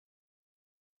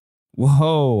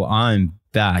Whoa, I'm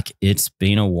back. It's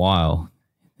been a while.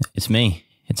 It's me.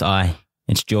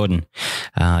 It's Jordan.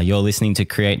 You're listening to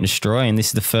Create and Destroy, and this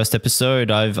is the first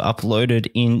episode I've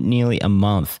uploaded in nearly a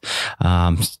month.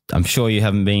 I'm sure you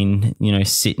haven't been,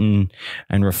 sitting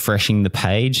and refreshing the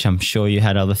page. I'm sure you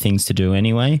had other things to do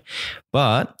anyway,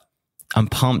 but I'm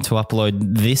pumped to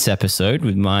upload this episode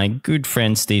with my good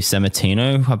friend, Steve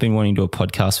Sammartino. I've been wanting to do a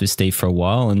podcast with Steve for a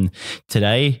while, and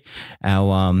today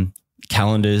our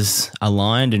calendars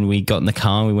aligned and we got in the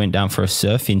car and we went down for a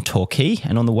surf in Torquay,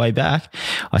 and on the way back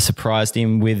I surprised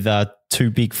him with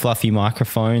two big fluffy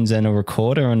microphones and a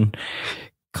recorder and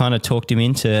kind of talked him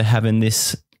into having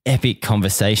this epic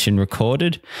conversation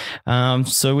recorded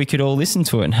so we could all listen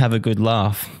to it and have a good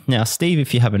laugh. Now, Steve,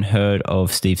 if you haven't heard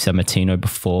of Steve Sammartino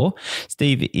before,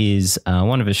 Steve is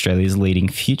one of Australia's leading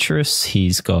futurists.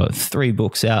 He's got 3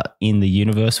 books out in the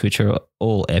universe, which are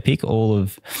all epic. All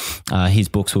of his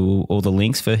books, all the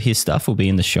links for his stuff will be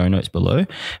in the show notes below.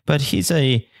 But he's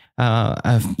a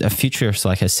futurist,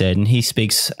 like I said, and he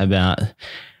speaks about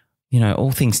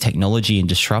all things technology and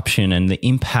disruption and the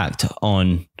impact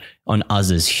on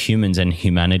us as humans and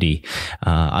humanity.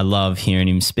 I love hearing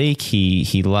him speak.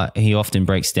 He often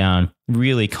breaks down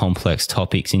really complex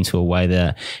topics into a way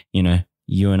that,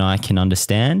 you and I can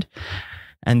understand.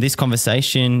 And this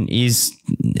conversation is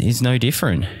no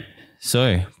different.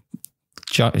 So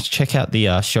check out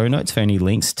the show notes for any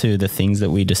links to the things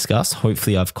that we discuss.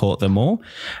 Hopefully I've caught them all.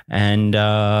 And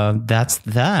that's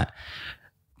that.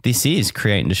 This is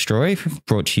Create and Destroy,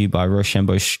 brought to you by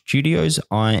Rochambeau Studios.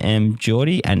 I am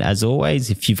Geordie, and as always,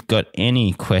 if you've got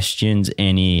any questions,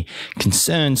 any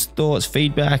concerns, thoughts,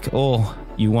 feedback, or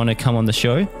you want to come on the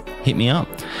show, hit me up.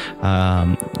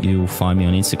 You'll find me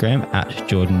on Instagram at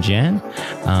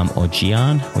JordanJan or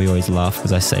Gian. We always laugh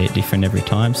because I say it different every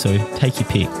time, so take your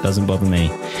pick. Doesn't bother me.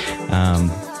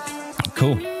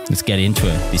 Cool. Let's get into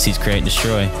it. This is Create and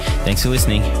Destroy. Thanks for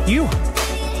listening.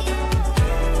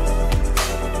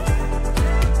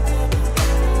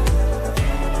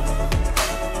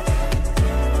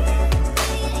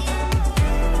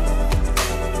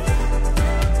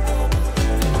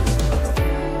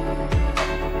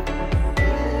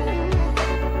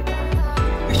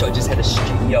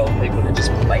 People to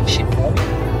just make shit for me.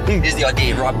 Here's the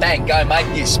idea, right? Bang, go make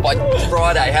this by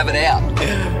Friday, have it out.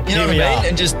 You know what I mean?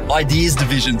 And just ideas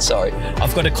division, sorry.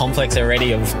 I've got a complex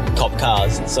already of cop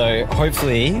cars, so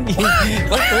hopefully... Wait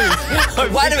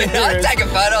a minute, I'll take a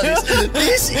photo of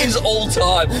this. This is all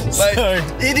time.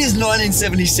 It is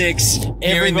 1976.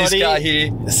 Here in this car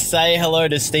here. Say hello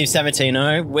to Steve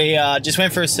Sammartino. We just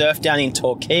went for a surf down in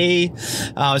Torquay.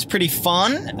 It was pretty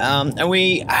fun. And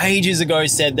we ages ago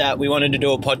said that we wanted to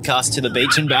do a podcast to the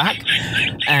beach and back.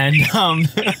 And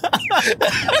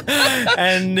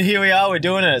and here we are, we're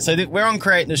doing it. So we're on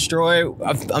Create and Destroy.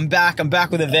 I'm back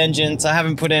with a vengeance. I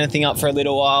haven't put anything up for a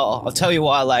little while. I'll tell you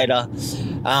why later.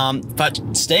 But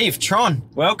Steve, Tron,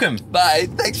 welcome. Mate,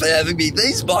 thanks for having me.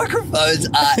 These microphones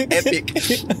are epic.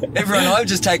 Everyone, I've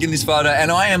just taken this photo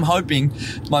and I am hoping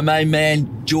my main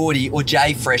man, Geordie, or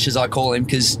J Fresh as I call him,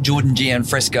 because Jordan Gian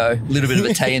Fresco, a little bit of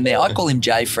a T in there. I call him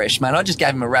J Fresh, man. I just gave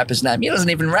him a rapper's name. He doesn't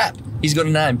even rap. He's got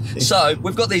a name. So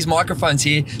we've got these microphones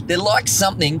here. They're like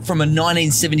something from a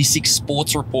 1976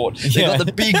 sports report. They've got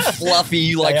the big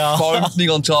fluffy foam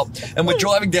thing on top, and we're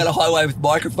driving down a highway with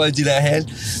microphones in our hand.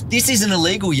 This isn't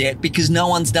illegal yet because no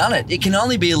one's done it. It can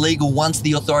only be illegal once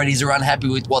the authorities are unhappy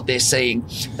with what they're seeing.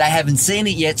 They haven't seen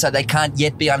it yet, so they can't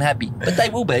yet be unhappy, but they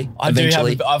will be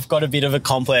eventually. I've got a bit of a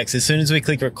complex. As soon as we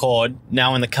click record,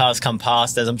 now when the cars come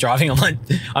past as I'm driving,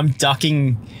 I'm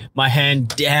ducking my hand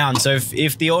down. So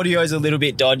if the audio is a little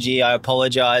bit dodgy, I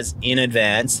apologize in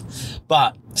advance.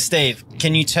 But Steve,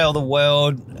 can you tell the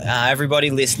world,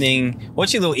 everybody listening,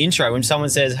 what's your little intro when someone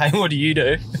says, "Hey, what do you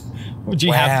do?" Do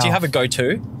you have a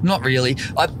go-to? Not really.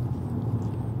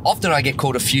 Often I get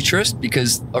called a futurist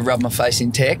because I rub my face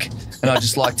in tech, and I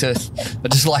just like to,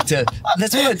 that's what I do.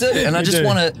 And I just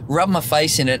want to rub my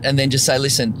face in it and then just say,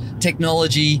 listen,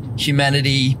 technology,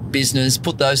 humanity, business,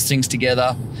 put those things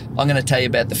together. I'm going to tell you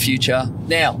about the future.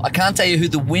 Now, I can't tell you who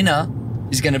the winner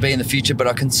is going to be in the future, but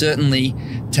I can certainly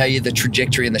tell you the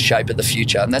trajectory and the shape of the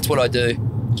future. And that's what I do,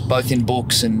 both in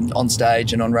books and on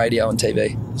stage and on radio and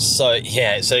TV. So,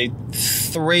 yeah,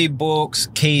 3 books,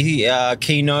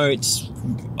 keynotes,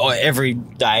 every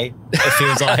day, it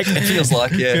feels like. It feels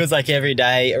like, yeah. It feels like every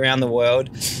day around the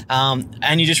world.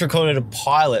 And you just recorded a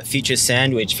pilot, Future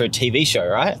Sandwich, for a TV show,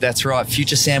 right? That's right,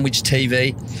 Future Sandwich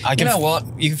TV. You know what?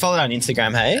 You can follow it on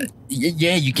Instagram, hey?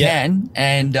 Yeah, you can. Yeah.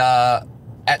 And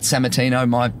at Sammartino,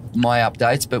 my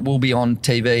updates, but we'll be on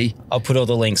TV. I'll put all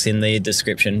the links in the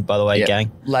description, by the way,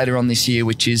 gang. Later on this year,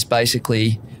 which is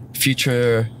basically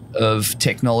future of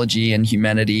technology and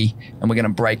humanity, and we're going to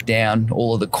break down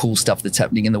all of the cool stuff that's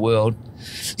happening in the world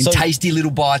in tasty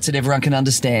little bites that everyone can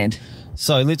understand.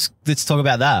 So let's talk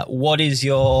about that. What is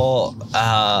your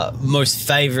most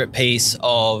favorite piece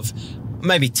of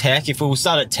maybe tech? If we'll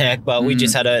start at tech, but we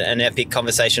just had an epic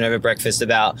conversation over breakfast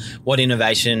about what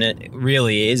innovation it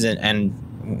really is, and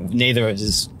neither of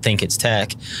us think it's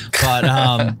tech.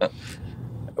 But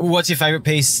what's your favorite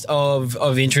piece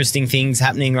of interesting things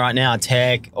happening right now,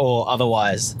 tech or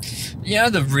otherwise? You know,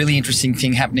 the really interesting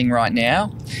thing happening right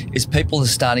now is people are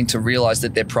starting to realize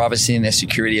that their privacy and their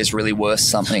security is really worth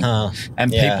something.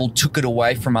 People took it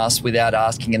away from us without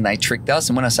asking, and they tricked us.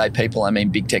 And when I say people, I mean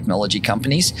big technology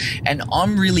companies. And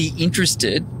I'm really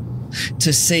interested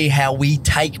to see how we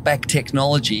take back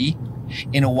technology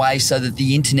in a way so that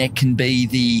the internet can be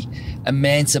the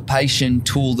emancipation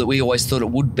tool that we always thought it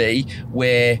would be,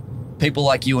 where people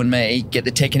like you and me get the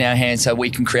tech in our hands so we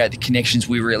can create the connections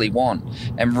we really want.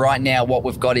 And right now what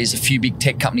we've got is a few big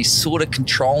tech companies sort of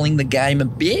controlling the game a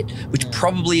bit, which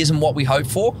probably isn't what we hope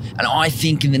for. And I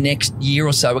think in the next year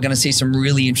or so, we're going to see some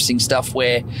really interesting stuff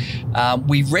where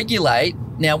we regulate.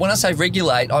 Now, when I say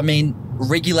regulate, I mean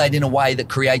regulate in a way that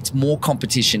creates more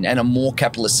competition and a more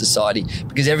capitalist society,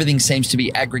 because everything seems to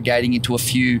be aggregating into a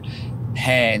few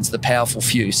hands, the powerful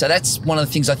few. So that's one of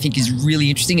the things I think is really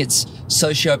interesting. It's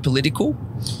socio-political.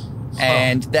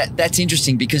 And that's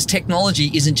interesting because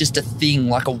technology isn't just a thing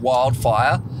like a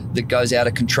wildfire that goes out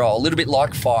of control. A little bit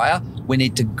like fire, we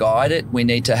need to guide it, we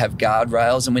need to have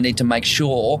guardrails, and we need to make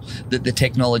sure that the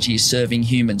technology is serving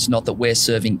humans, not that we're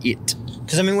serving it.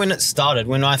 Because, I mean, when it started,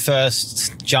 when I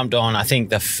first jumped on, I think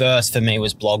the first for me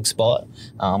was Blogspot,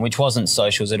 which wasn't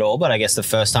socials at all, but I guess the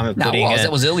first time of putting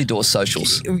that was early doors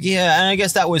socials. Yeah, and I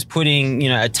guess that was putting, you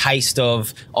know, a taste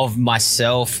of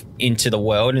myself into the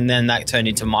world, and then that turned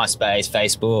into MySpace,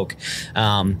 Facebook,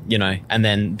 you know, and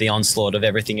then the onslaught of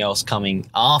everything else coming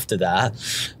after that.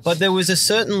 But there was a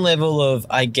certain level of,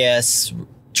 I guess,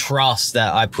 trust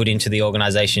that I put into the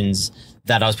organizations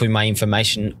that I was putting my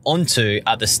information onto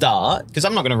at the start, because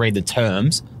I'm not going to read the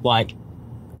terms. Like,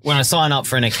 when I sign up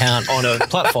for an account on a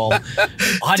platform,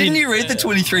 didn't you read the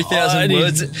 23,000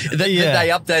 words that they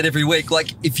update every week?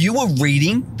 Like, if you were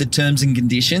reading the terms and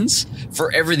conditions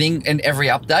for everything and every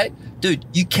update, dude,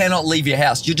 you cannot leave your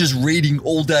house. You're just reading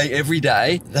all day, every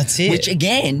day. That's it. Which,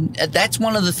 again, that's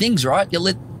one of the things, right?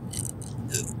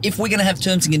 If we're going to have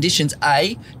terms and conditions,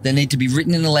 they need to be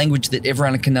written in a language that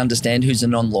everyone can understand who's a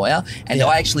non-lawyer. And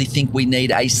I actually think we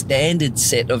need a standard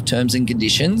set of terms and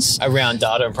conditions. Around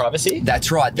data and privacy?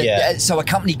 That's right. So a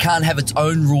company can't have its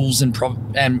own rules and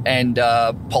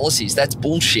policies. That's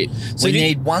bullshit. So we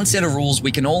need one set of rules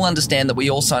we can all understand that we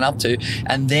all sign up to,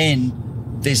 and then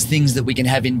there's things that we can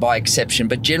have in by exception.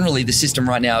 But generally, the system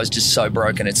right now is just so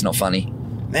broken, it's not funny.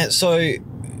 Man, so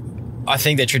I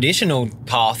think the traditional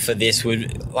path for this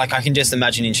would, like, I can just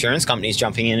imagine insurance companies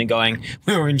jumping in and going,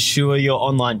 we'll insure your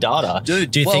online data. Dude,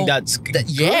 do you think that's good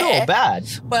or bad?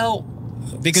 Well,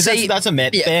 because that's a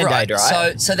Band-Aid,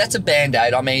 right? So that's a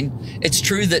Band-Aid. I mean, it's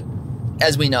true that,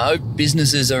 as we know,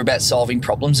 businesses are about solving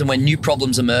problems, and when new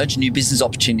problems emerge, new business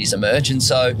opportunities emerge. And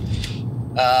so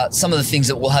some of the things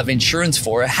that we'll have insurance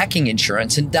for are hacking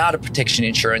insurance and data protection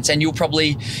insurance. And you'll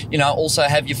probably, also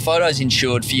have your photos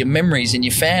insured for your memories and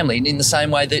your family. And in the same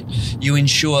way that you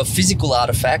insure physical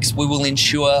artifacts, we will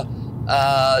insure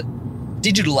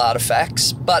digital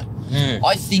artifacts. But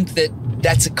I think that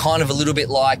that's a kind of a little bit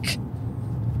like,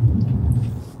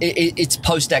 it's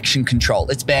post-action control.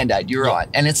 It's Band-Aid, you're right.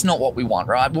 And it's not what we want,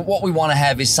 right? What we want to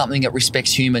have is something that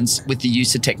respects humans with the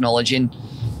use of technology. And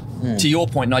to your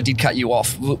point, and I did cut you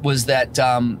off, was that,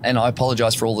 and I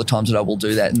apologise for all the times that I will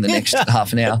do that in the next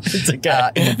half an hour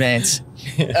in advance.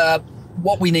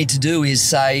 What we need to do is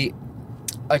say,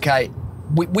 okay,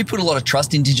 we put a lot of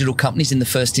trust in digital companies in the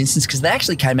first instance because they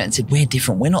actually came out and said, we're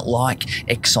different. We're not like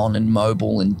Exxon and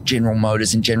Mobil and General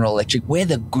Motors and General Electric. We're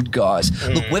the good guys.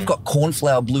 Look, we've got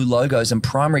cornflower blue logos and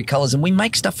primary colours, and we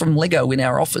make stuff from Lego in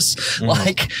our office.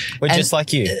 We're just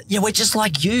like you. Yeah, we're just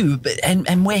like you,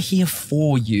 and we're here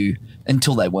for you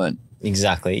until they weren't.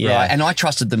 Exactly, yeah. Right, and I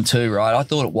trusted them too, right? I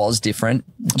thought it was different.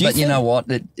 But you know what?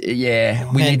 We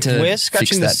need to We're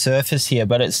scratching the surface here,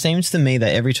 but it seems to me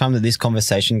that every time that this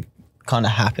conversation kind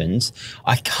of happens,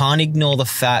 I can't ignore the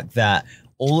fact that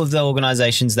all of the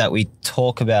organizations that we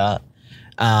talk about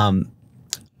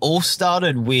all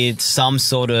started with some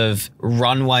sort of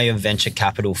runway of venture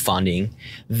capital funding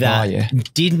that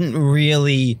didn't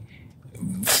really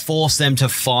force them to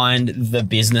find the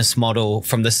business model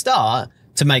from the start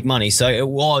to make money. So it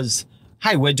was,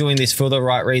 hey, we're doing this for the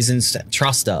right reasons,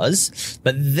 trust us.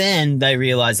 But then they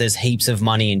realize there's heaps of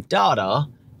money in data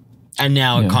And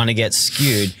now it kind of gets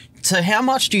skewed. So how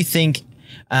much do you think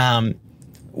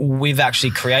we've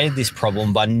actually created this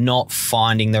problem by not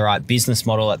finding the right business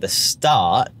model at the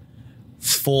start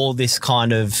for this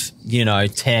kind of, you know,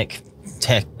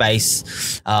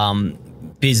 tech-based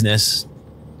business?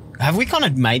 Have we kind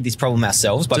of made this problem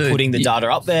ourselves by putting the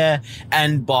data up there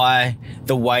and by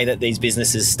the way that these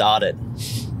businesses started?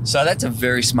 So that's a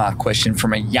very smart question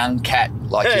from a young cat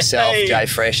like yourself, Jay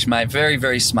Fresh, mate. Very,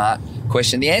 very smart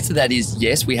question. The answer to that is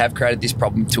yes, we have created this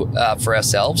problem for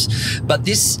ourselves, but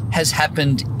this has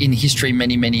happened in history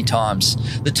many, many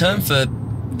times. The term for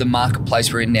the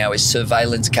marketplace we're in now is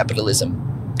surveillance capitalism.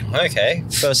 Okay.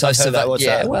 First I've heard that. What's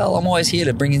that? Well, I'm always here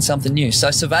to bring in something new.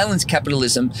 So surveillance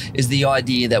capitalism is the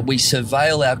idea that we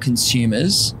surveil our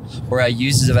consumers or our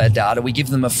users of our data. We give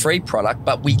them a free product,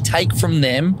 but we take from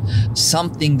them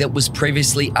something that was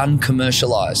previously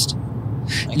uncommercialized.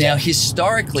 Okay. Now,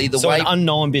 historically, an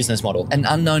unknown business model. An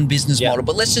unknown business model.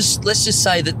 But let's just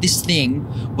say that this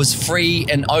thing was free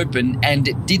and open and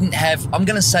it didn't have, I'm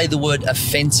going to say the word, a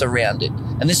fence around it.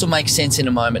 And this will make sense in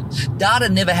a moment. Data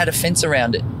never had a fence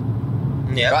around it.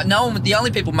 Yeah. Right? The only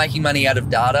people making money out of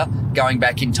data going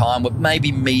back in time were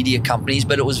maybe media companies,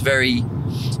 but it was very,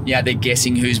 they're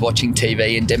guessing who's watching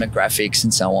TV and demographics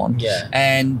and so on. Yeah.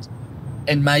 And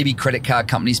maybe credit card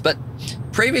companies. But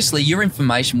previously, your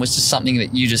information was just something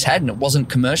that you just had and it wasn't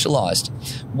commercialized.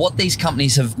 What these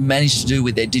companies have managed to do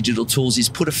with their digital tools is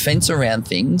put a fence around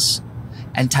things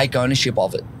and take ownership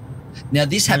of it. Now,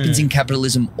 this happens in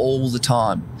capitalism all the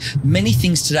time. Many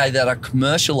things today that are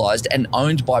commercialized and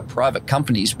owned by private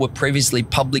companies were previously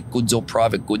public goods or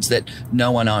private goods that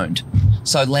no one owned.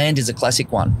 So land is a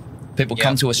classic one. People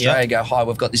come to Australia, go, hi,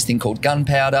 we've got this thing called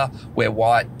gunpowder. We're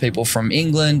white people from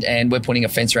England and we're putting a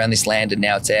fence around this land and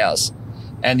now it's ours.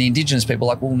 And the Indigenous people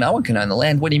are like, well, no one can own the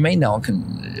land. What do you mean no one can?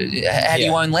 How do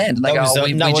you own land? And they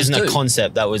that wasn't a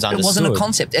concept that was understood. It wasn't a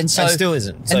concept. And so, it still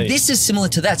isn't. So, and this is similar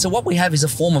to that. So what we have is a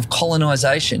form of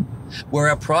colonization where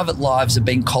our private lives are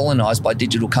being colonized by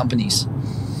digital companies.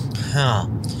 Huh.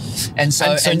 And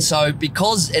so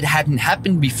because it hadn't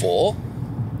happened before,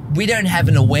 we don't have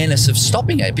an awareness of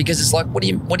stopping it because it's like, what do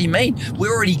you mean?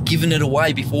 We're already given it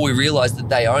away before we realized that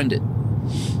they owned it.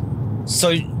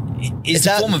 So it's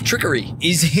a form of trickery.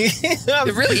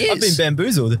 It really is. I've been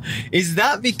bamboozled. Is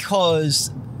that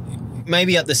because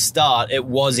maybe at the start it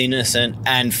was innocent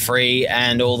and free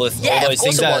and all those things? It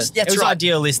was. It was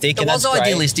idealistic. It was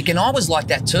idealistic, and I was like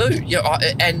that too.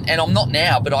 And I'm not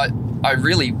now, but I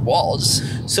really was.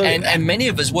 So and many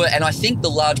of us were. And I think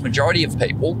the large majority of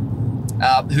people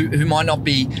who might not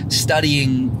be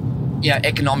studying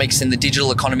economics and the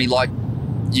digital economy like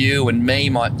you and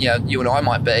me you and I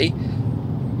might be.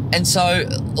 And so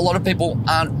a lot of people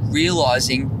aren't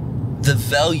realizing the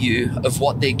value of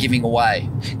what they're giving away.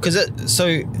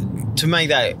 So to make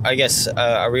that, I guess,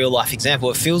 a real life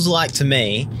example, it feels like to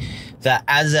me that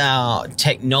as our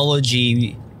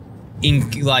technology,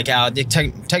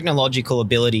 technological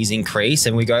abilities increase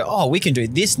and we go, oh, we can do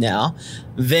this now,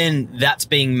 then that's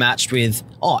being matched with,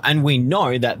 and we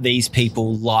know that these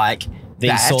people like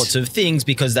these sorts of things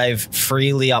because they've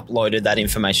freely uploaded that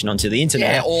information onto the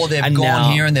internet. Yeah, or they've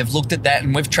gone here and they've looked at that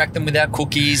and we've tracked them with our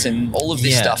cookies and all of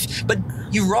this stuff. But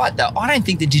you're right, though. I don't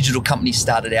think the digital companies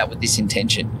started out with this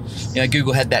intention.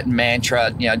 Google had that mantra,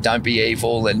 don't be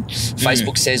evil. And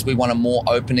Facebook says we want a more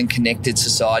open and connected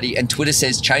society. And Twitter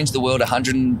says change the world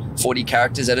 140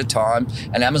 characters at a time.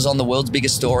 And Amazon, the world's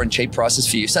biggest store and cheap prices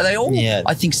for you. So they all,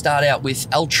 I think, start out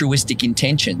with altruistic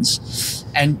intentions.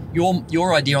 And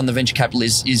your idea on the venture capital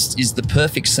is the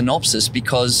perfect synopsis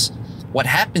because what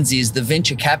happens is the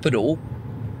venture capital,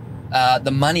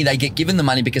 the money, they get given the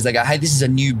money because they go, hey, this is a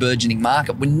new burgeoning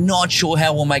market. We're not sure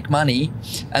how we'll make money.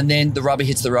 And then the rubber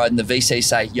hits the road and the VCs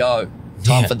say, yo,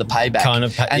 time for the payback.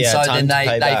 Then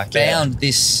they found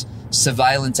this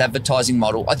surveillance advertising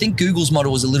model. I think Google's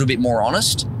model was a little bit more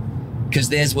honest because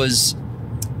theirs was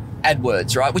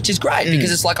AdWords, right? Which is great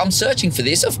because it's like, I'm searching for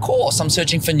this. Of course, I'm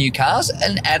searching for new cars,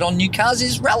 and ad on new cars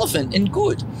is relevant and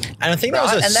good. And I think that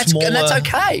was and that's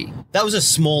okay. That was a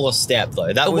smaller step, though.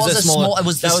 It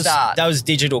was the start. That was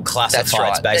digital classifieds, that's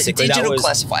right. Basically. Digital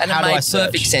classified. And it made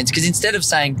perfect sense because instead of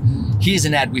saying, here's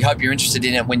an ad, we hope you're interested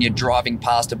in it when you're driving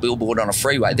past a billboard on a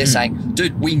freeway, they're saying,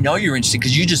 dude, we know you're interested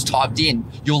because you just typed in,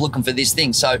 you're looking for this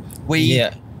thing. So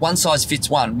one size fits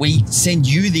one. We send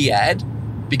you the ad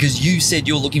because you said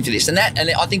you're looking for this. And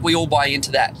I think we all buy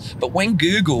into that. But when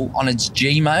Google on its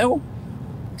Gmail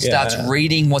starts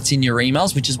reading what's in your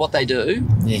emails, which is what they do,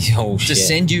 to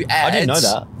send you ads. I didn't know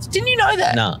that. Didn't you know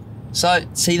that? No. So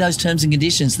see those terms and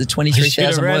conditions, the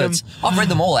 23,000 words. I've read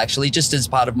them all actually, just as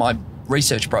part of my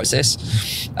research process.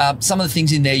 Some of the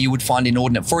things in there you would find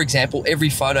inordinate. For example, every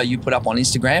photo you put up on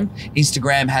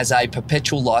Instagram has a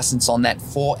perpetual license on that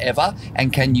forever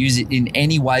and can use it in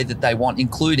any way that they want,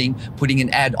 including putting an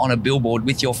ad on a billboard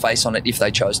with your face on it if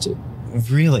they chose to.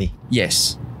 Really?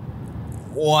 Yes.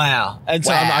 Wow. And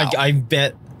so I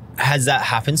bet, has that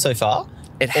happened so far?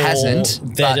 It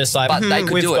hasn't. They're just like, but they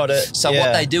could we've do got it. So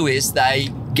what they do is they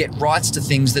get rights to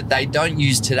things that they don't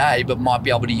use today but might be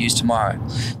able to use tomorrow.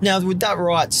 Now, would that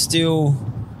right still,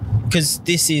 because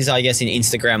this is, I guess, in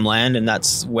Instagram land, and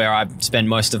that's where I spend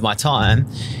most of my time,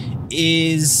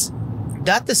 is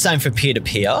that the same for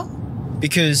peer-to-peer?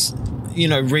 Because, you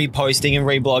know, reposting and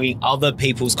reblogging other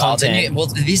people's content. Well,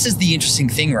 this is the interesting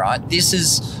thing, right? This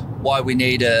is why we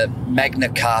need a Magna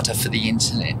Carta for the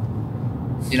internet.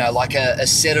 You know, like a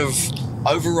set of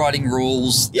overriding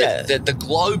rules that the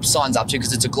globe signs up to,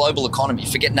 because it's a global economy.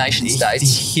 Forget nation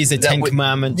states. Here's the 10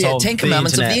 Commandments of the internet. 10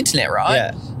 Commandments of the internet, right?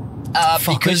 Yeah.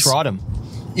 Let's write them.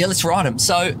 Yeah, let's write them.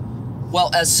 So,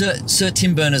 well, Sir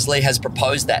Tim Berners-Lee has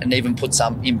proposed that and even put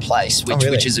some in place,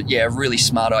 which is a really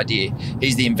smart idea.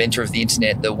 He's the inventor of the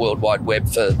internet, the World Wide Web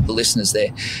for the listeners there.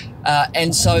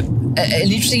 And so an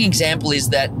interesting example is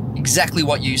that exactly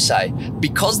what you say.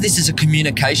 Because this is a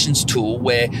communications tool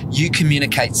where you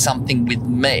communicate something with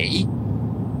me,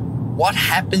 what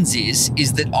happens is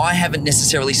that I haven't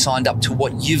necessarily signed up to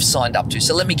what you've signed up to.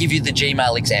 So let me give you the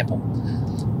Gmail example.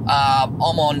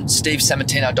 I'm on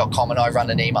stevesammartino.com and I run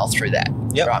an email through that,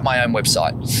 right? My own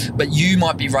website. But you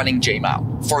might be running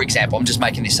Gmail, for example. I'm just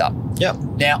making this up. Yep.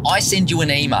 Now, I send you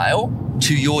an email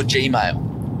to your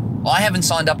Gmail. I haven't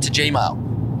signed up to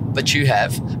Gmail, but you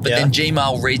have. But then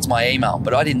Gmail reads my email,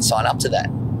 but I didn't sign up to that.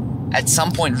 At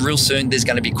some point real soon, there's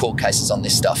going to be court cases on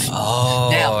this stuff. Oh,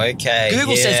 now, okay.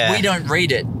 Google says we don't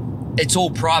read it. It's all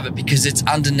private because it's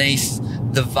underneath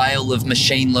the veil of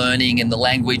machine learning and the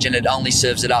language, and it only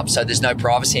serves it up, so there's no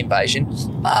privacy invasion.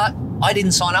 But I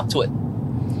didn't sign up to it.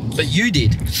 But you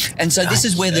did. And so this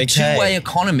is where the two-way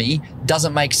economy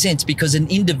doesn't make sense, because an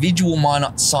individual might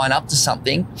not sign up to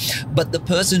something, but the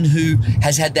person who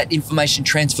has had that information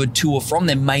transferred to or from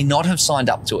them may not have signed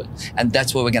up to it. And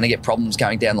that's where we're going to get problems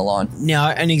going down the line. Now,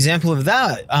 an example of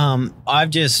that, I've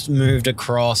just moved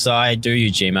across, I do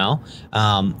use Gmail,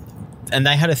 and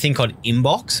they had a thing called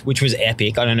Inbox, which was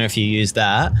epic. I don't know if you used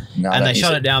that. No, and they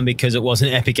shut it down because it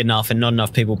wasn't epic enough and not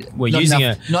enough people were using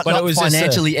it. But it was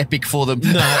financially epic for them. No,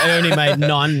 it only made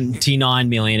 99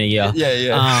 million a year.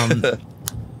 Yeah.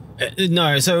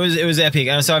 No, so it was epic.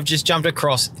 And so I've just jumped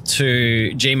across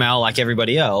to Gmail like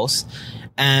everybody else.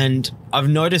 And I've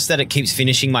noticed that it keeps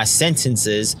finishing my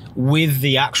sentences with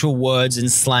the actual words and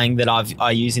slang that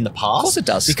I use in the past. Of course it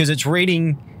does. Because it's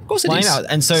reading... Of course it is.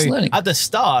 And so at the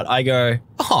start, I go,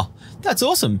 oh, that's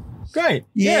awesome. Great.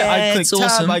 Yeah, I click tab,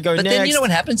 awesome. I go but next. Then you know what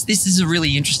happens? This is a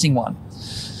really interesting one.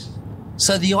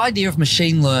 So the idea of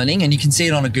machine learning, and you can see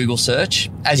it on a Google search,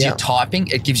 as you're typing,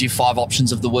 it gives you 5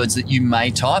 options of the words that you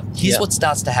may type. Here's what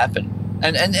starts to happen.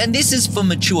 And this is for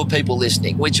mature people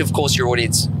listening, which of course your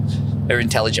audience are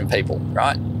intelligent people,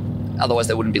 right? Otherwise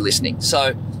they wouldn't be listening.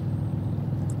 So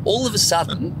all of a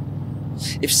sudden,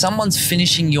 if someone's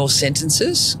finishing your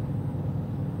sentences,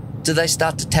 do they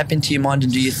start to tap into your mind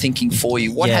and do your thinking for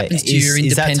you? What happens to your independence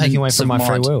of mind? Is that taking away from my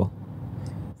free will?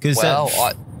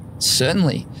 Well,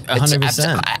 certainly.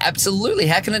 100%. Absolutely.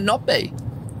 How can it not be?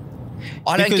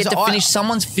 I don't get to finish.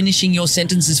 Someone's finishing your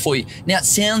sentences for you. Now, it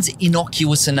sounds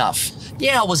innocuous enough.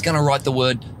 Yeah, I was going to write the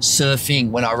word surfing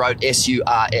when I wrote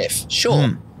S-U-R-F.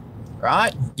 Sure.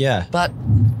 Right? Yeah. But,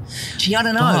 gee, I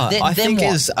don't know. I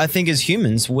think as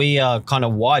humans, we are kind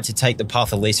of wired to take the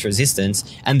path of least resistance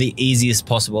and the easiest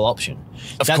possible option.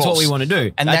 That's what we want to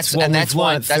do. And that's why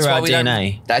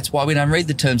DNA. That's why we don't read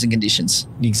the terms and conditions.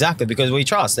 Exactly, because we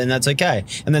trust, and that's okay.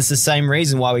 And that's the same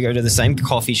reason why we go to the same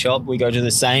coffee shop, we go to the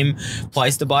same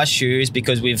place to buy shoes,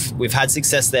 because we've had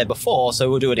success there before, so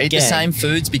we'll do it again. Eat the same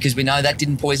foods because we know that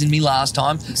didn't poison me last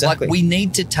time. Exactly. Like, we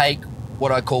need to take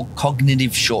what I call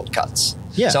cognitive shortcuts.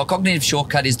 Yeah. So a cognitive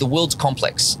shortcut is the world's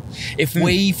complex. If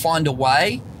we find a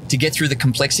way to get through the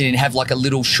complexity and have like a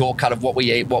little shortcut of what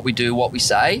we eat, what we do, what we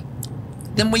say,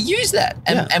 then we use that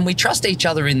and we trust each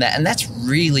other in that. And that's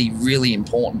really, really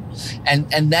important.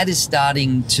 And that is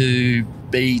starting to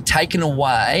be taken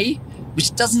away,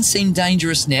 which doesn't seem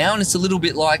dangerous now. And it's a little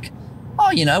bit like,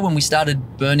 oh, you know, when we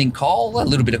started burning coal, a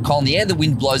little bit of coal in the air, the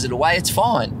wind blows it away, it's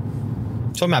fine.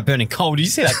 Talking about burning coal. Did you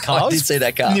see that car? I did see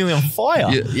that car. Nearly on fire.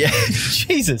 Yeah.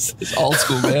 Jesus. It's old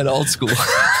school, man. Old school.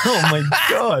 Oh, my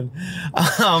God.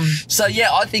 So,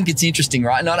 yeah, I think it's interesting,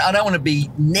 right? And I don't want to be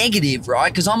negative,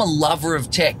 right? Because I'm a lover of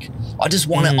tech. I just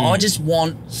want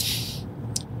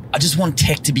I just want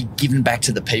tech to be given back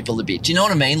to the people a bit. Do you know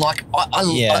what I mean? Like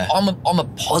I'm a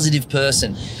positive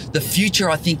person. The future,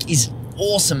 I think, is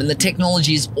awesome and the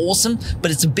technology is awesome,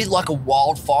 but it's a bit like a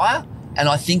wildfire. And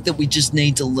I think that we just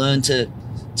need to learn to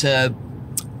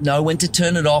know when to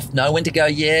turn it off, know when to go,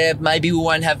 yeah, maybe we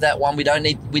won't have that one.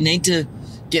 We need to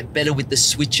get better with the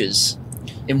switches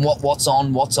in what's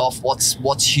on, what's off,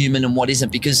 what's human and what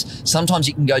isn't, because sometimes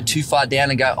you can go too far down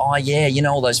and go, oh yeah, you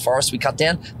know, all those forests we cut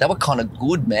down, they were kind of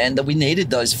good, man, that we needed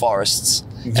those forests.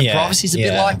 And privacy's a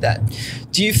bit like that.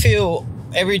 Do you feel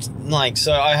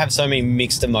so I have so many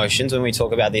mixed emotions when we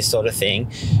talk about this sort of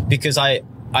thing, because I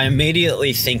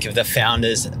immediately think of the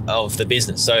founders of the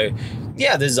business. So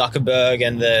yeah, the Zuckerberg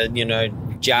and the, you know,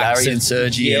 Jackson, Larry and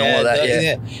Sergey and all of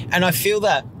that, And I feel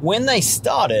that when they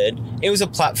started, it was a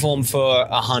platform for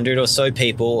 100 or so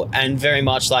people, and very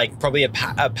much like probably a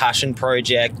passion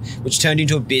project, which turned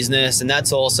into a business, and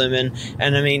that's awesome. And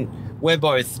I mean, we're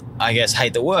both, I guess,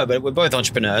 hate the word, but we're both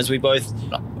entrepreneurs. We both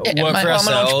work for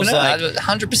ourselves. I'm an entrepreneur,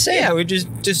 100%. Yeah, we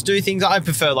just do things. I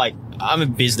prefer, like, I'm a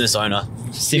business owner.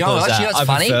 Simple as that. I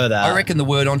funny. Prefer that. I reckon the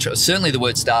word certainly the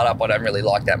word startup, I don't really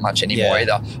like that much anymore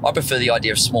either. I prefer the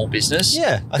idea of small business.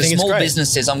 Yeah, I think it's great. Small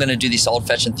business says, I'm going to do this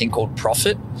old-fashioned thing called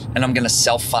profit, and I'm going to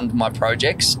self-fund my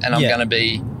projects, and I'm going to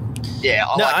be... Yeah,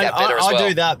 I like that better as well. I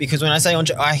do that because when I say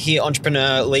I hear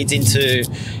entrepreneur leads into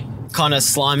kind of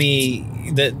slimy,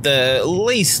 the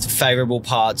least favorable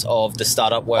parts of the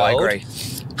startup world. I agree,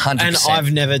 100%. And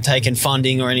I've never taken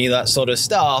funding or any of that sort of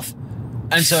stuff.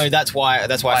 And so that's why I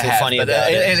feel funny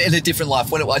about it. In a different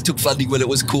life, when I took funding when it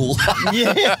was cool.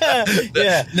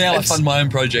 yeah. Now I fund my own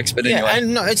projects, but anyway.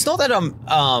 And no, it's not that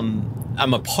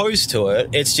I'm opposed to it.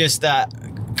 It's just that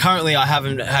currently I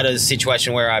haven't had a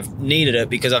situation where I've needed it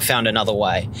because I've found another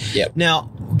way. Yep. Now,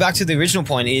 back to the original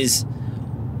point is,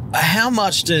 how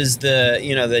much does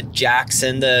the Jacks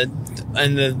and the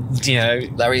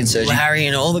Larry and Sergey, Larry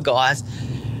and all the guys,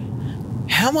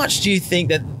 how much do you think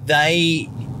that they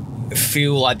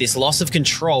feel like this loss of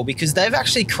control, because they've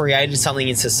actually created something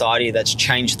in society that's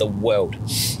changed the world?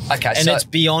 Okay, and it's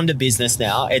beyond a business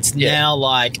now. It's now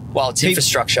like, well, it's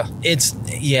infrastructure.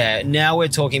 Now we're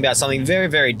talking about something very,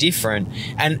 very different,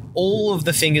 and all of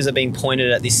the fingers are being pointed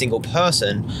at this single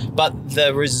person. But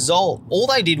the result, all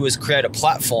they did was create a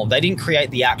platform. They didn't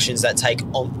create the actions that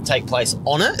take place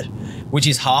on it, which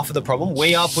is half of the problem.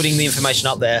 We are putting the information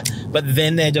up there, but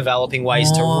then they're developing ways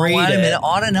to read wait a it. minute.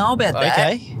 I don't know about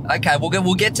that. Okay,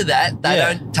 we'll get to that. They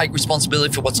don't take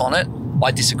responsibility for what's on it.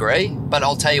 I disagree, but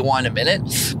I'll tell you why in a minute.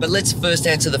 But let's first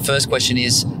answer the first question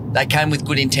is, they came with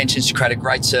good intentions to create a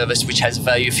great service which has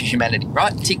value for humanity,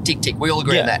 right? Tick, tick, tick. We all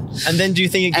agree on that. And then do you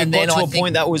think it got to a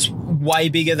point that was way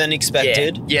bigger than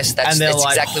expected? Yeah. Yes, that's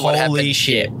exactly what happened. Holy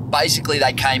shit. Yeah. Basically,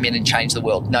 they came in and changed the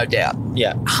world, no doubt.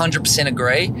 Yeah. 100%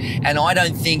 agree. And I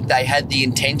don't think they had the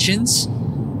intentions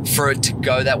for it to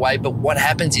go that way. But what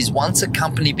happens is, once a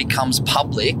company becomes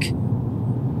public,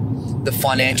 the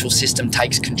financial system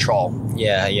takes control.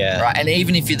 Yeah. Right. And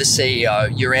even if you're the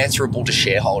CEO, you're answerable to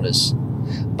shareholders.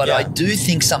 But I do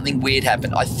think something weird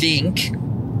happened. I think,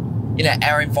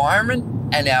 our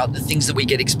environment and the things that we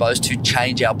get exposed to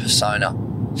change our persona.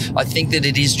 I think that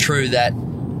it is true that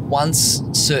once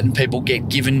certain people get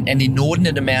given an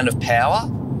inordinate amount of power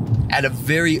at a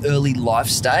very early life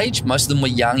stage, most of them were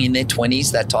young, in their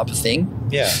 20s, that type of thing.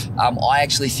 Yeah. I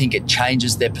actually think it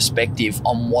changes their perspective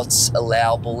on what's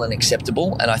allowable and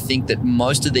acceptable. And I think that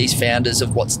most of these founders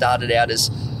of what started out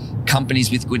as companies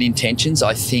with good intentions,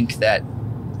 I think that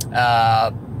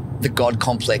the God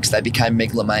complex, they became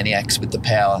megalomaniacs with the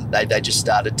power. They just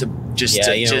started to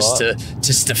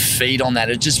to feed on that.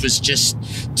 It just was just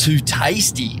too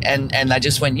tasty, and they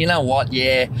just went, you know what?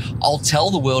 Yeah, I'll tell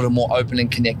the world a more open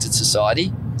and connected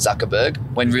society, Zuckerberg,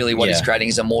 when really what he's creating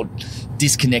is a more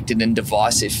disconnected and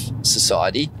divisive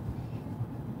society.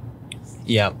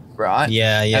 Yeah. Right?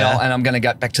 Yeah. And I'm going to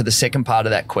go back to the second part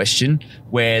of that question,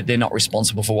 where they're not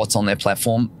responsible for what's on their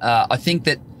platform. I think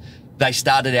that they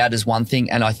started out as one thing,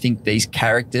 and I think these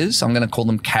characters, I'm going to call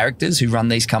them characters, who run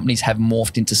these companies, have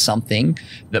morphed into something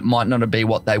that might not be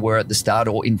what they were at the start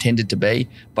or intended to be.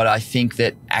 But I think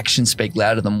that actions speak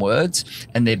louder than words,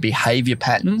 and their behavior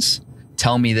patterns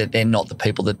tell me that they're not the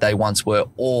people that they once were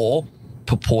or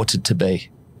purported to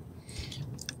be.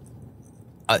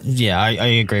 I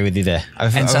agree with you there.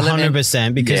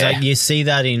 100%, because you see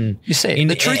that in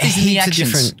the truth is in the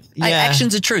actions.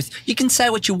 Actions are truth. You can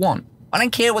say what you want. I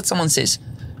don't care what someone says.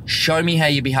 Show me how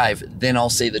you behave, then I'll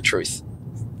see the truth.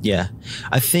 Yeah.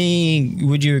 I think,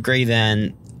 would you agree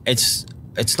then, it's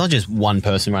not just one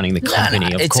person running the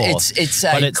company, of course. It's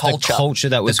a culture. The culture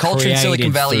that was created. The culture in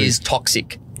Silicon Valley is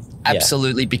toxic.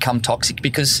 absolutely become toxic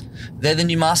because they're the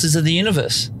new masters of the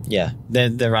universe. Yeah,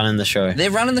 they're running the show.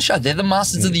 They're running the show. They're the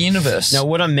masters of the universe. Now,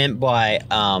 what I meant by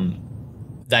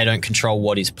they don't control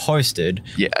what is posted,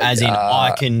 as in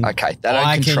I can... Okay, they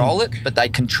don't control it, but they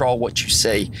control what you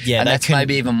see. Yeah, and that's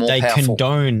maybe even more powerful. They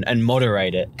condone and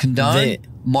moderate it.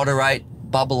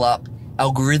 Moderate, bubble up,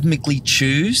 algorithmically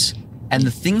choose, and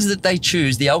the things that they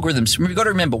choose, the algorithms. We've got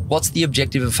to remember, what's the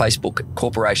objective of Facebook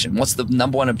Corporation? What's the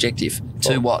number one objective?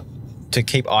 To what? To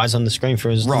keep eyes on the screen for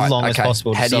as long as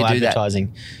possible to sell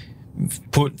advertising.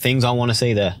 Put things I want to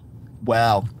see there.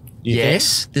 Wow.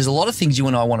 Yes, there's a lot of things you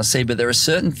and I want to see, but there are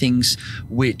certain things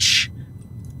which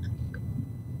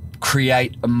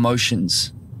create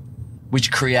emotions,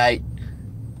 which create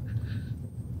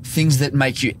things that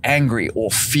make you angry or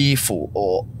fearful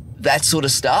or that sort of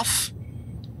stuff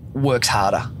works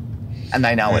harder, and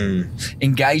they know it.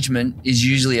 Engagement is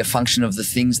usually a function of the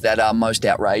things that are most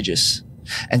outrageous.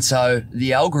 And so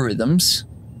the algorithms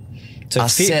are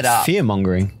set up.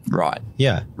 Fear-mongering. Right.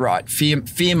 Yeah. Right.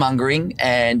 Fear-mongering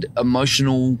and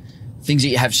emotional things that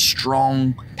you have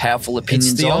strong, powerful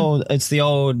opinions on. It's the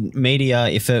old media,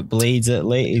 if it bleeds, it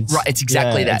leads. Right. It's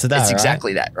exactly that. It's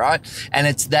exactly that, right? And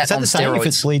it's that on steroids.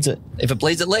 If it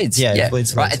bleeds, it leads. Yeah. If it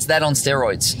bleeds, it right. leads. It's that on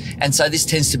steroids. And so this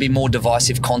tends to be more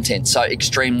divisive content. So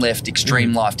extreme left,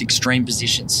 extreme left, extreme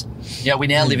positions. You know, we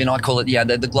now live in, I call it,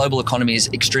 the global economy is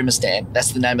Extremistan.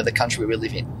 That's the name of the country we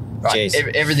live in. Right,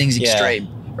 everything's extreme,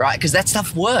 right? Because that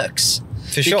stuff works.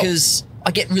 For sure. Because I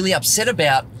get really upset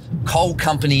about coal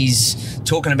companies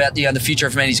talking about the future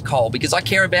of humanity's coal, because I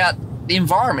care about the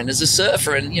environment as a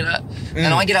surfer, and and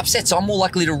I get upset. So I'm more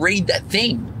likely to read that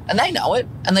thing, and they know it,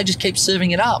 and they just keep serving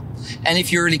it up. And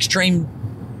if you're an extreme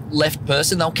left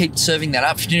person, they'll keep serving that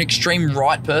up. If you're an extreme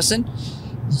right person,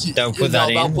 they'll put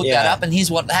that up. And here's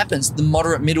what happens: the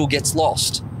moderate middle gets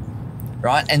lost,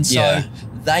 right? And so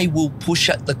they will push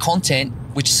at the content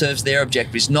which serves their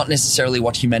objectives, not necessarily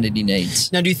what humanity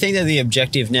needs. Now, do you think that the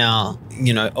objective now,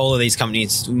 all of these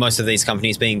companies, most of these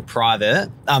companies being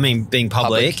being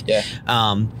public,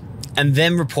 and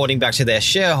them reporting back to their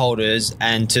shareholders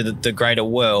and to the greater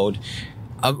world,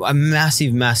 a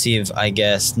massive, massive, I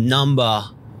guess, number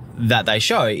that they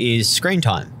show is screen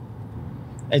time.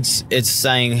 It's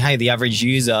saying, hey, the average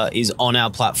user is on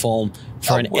our platform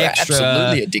for an extra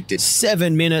absolutely addicted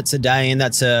 7 minutes a day, and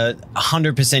that's a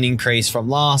 100% increase from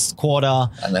last quarter.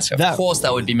 And of course they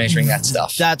would be measuring that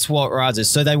stuff. That's what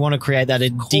rises. So they want to create that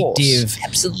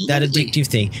addictive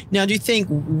thing. Now, do you think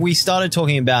we started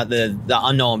talking about the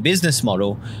unknown business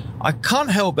model? I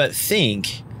can't help but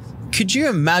think, could you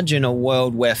imagine a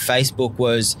world where Facebook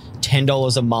was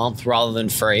 $10 a month rather than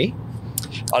free?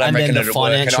 I don't reckon the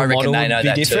financial model would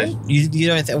be different. You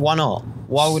don't think? Why not?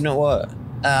 Why wouldn't it work?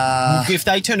 If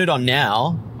they turn it on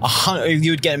now,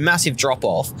 you would get a massive drop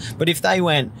off. But if they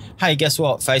went, hey, guess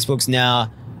what? Facebook's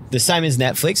now the same as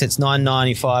Netflix. It's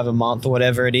 $9.95 a month or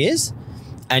whatever it is,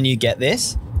 and you get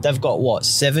this. They've got what?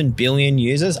 7 billion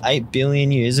users, 8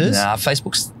 billion users. Nah,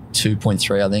 Facebook's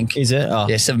 2.3, I think. Is it? Oh.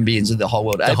 Yeah, 7 billions of the whole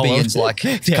world. 8 billions, like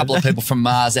a couple of people from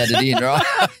Mars added in, right?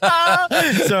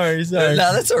 Sorry. No,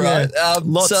 that's all right. Yeah.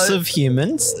 Lots of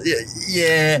humans.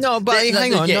 Yeah. No, but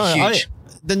hang on. Huge.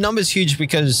 The number's huge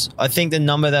because I think the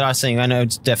number that I was seeing, I know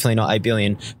it's definitely not 8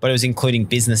 billion, but it was including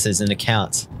businesses and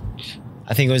accounts.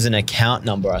 I think it was an account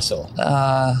number I saw.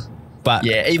 But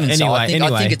yeah, so, I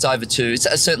think it's over 2.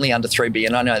 It's certainly under 3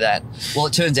 billion. I know that. Well,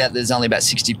 it turns out there's only about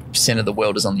 60% of the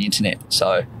world is on the internet.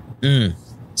 So,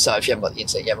 so if you haven't got the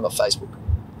internet, you haven't got Facebook.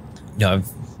 No.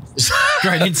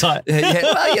 Great insight.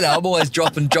 Well, I'm always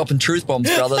dropping truth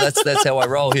bombs, brother. That's how I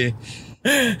roll here.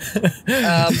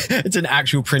 It's an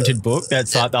actual printed book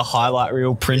that's like the highlight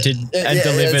reel printed and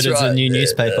delivered as a new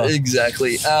newspaper.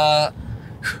 Exactly. I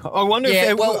wonder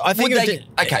if I think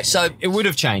so it would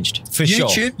have changed for sure.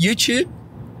 YouTube,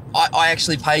 I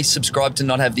actually subscribe to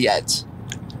not have the ads.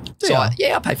 So I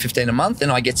pay $15 a month,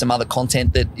 and I get some other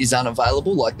content that is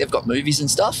unavailable. Like they've got movies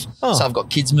and stuff. So I've got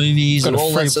kids' movies and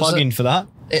all that. Got a free plug-in for that.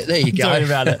 There you go. Tell me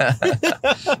about it.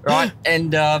 Right,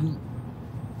 and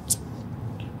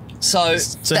so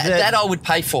that I would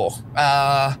pay for.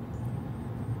 And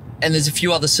there's a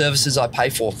few other services I pay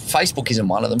for. Facebook isn't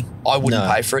one of them. I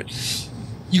wouldn't pay for it.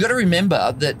 You got to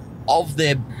remember that of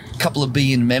their couple of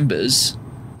billion members,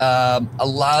 a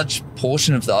large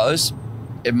portion of those,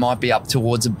 it might be up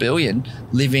towards 1 billion,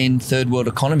 live in third world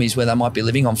economies where they might be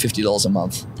living on $50 a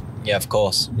month. Yeah, of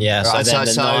course. Yeah. Right? So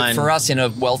for us in a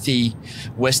wealthy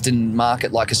Western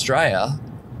market like Australia,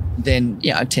 then,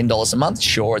 $10 a month,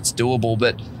 sure, it's doable.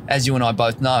 But as you and I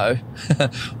both know,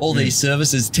 all these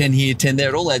services, 10 here, 10 there,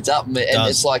 it all adds up. And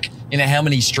it's like, how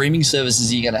many streaming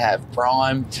services are you going to have?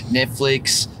 Prime,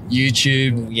 Netflix,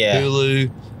 YouTube,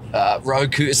 Hulu,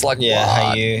 Roku. It's like, what?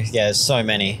 Hey, yeah, so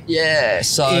many. Yeah.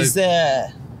 So is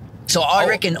there? So I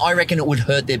reckon it would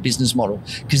hurt their business model,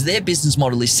 because their business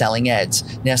model is selling ads.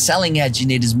 Now, selling ads, you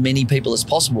need as many people as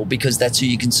possible, because that's who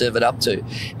you can serve it up to.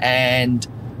 And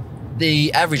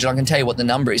the average, I can tell you what the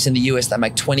number is. In the US, they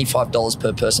make $25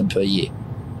 per person per year.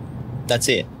 That's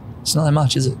it. It's not that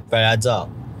much, is it? But it adds up.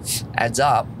 Adds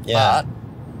up. Yeah. But,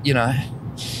 you know,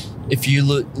 if you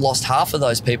lost half of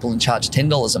those people and charged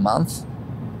 $10 a month,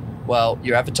 well,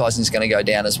 your advertising is going to go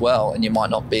down as well, and you might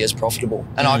not be as profitable.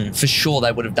 And for sure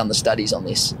they would have done the studies on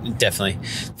this. Definitely.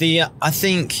 I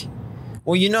think,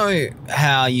 well, you know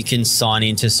how you can sign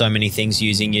into so many things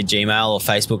using your Gmail or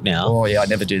Facebook now? Oh, yeah, I'd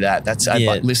never do that. That's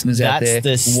listeners out there,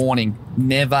 warning,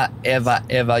 never, ever,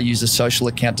 ever use a social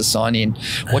account to sign in.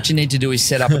 What you need to do is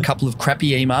set up a couple of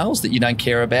crappy emails that you don't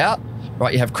care about.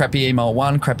 Right, you have crappy email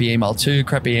 1, crappy email 2,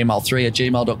 crappy email 3 at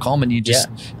gmail.com, and you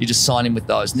just sign in with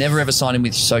those. Never ever sign in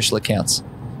with your social accounts,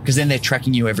 because then they're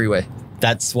tracking you everywhere.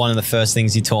 That's one of the first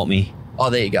things you taught me.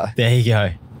 Oh, there you go. There you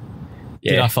go.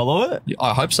 Yeah. Did I follow it?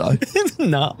 I hope so.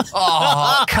 No.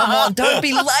 Oh, come on. Don't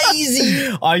be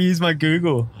lazy. I use my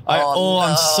Google.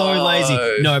 I'm so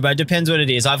lazy. No, but it depends what it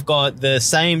is. I've got the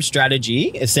same strategy,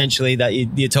 essentially, that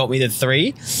you taught me, the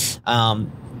 3.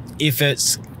 If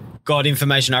it's got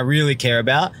information I really care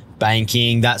about,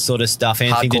 banking, that sort of stuff,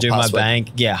 anything Hardcore to do with password. my bank.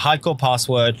 Yeah, hardcore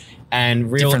password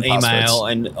and real Different email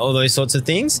passwords. and all those sorts of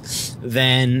things.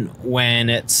 Then when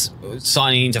it's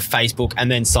signing into Facebook and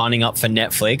then signing up for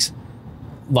Netflix,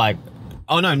 like,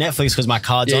 oh no, Netflix, because my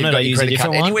card's on it, I use a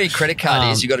different one. Anywhere your credit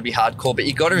card is, you've got to be hardcore, but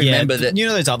you've got to remember that. You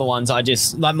know those other ones, I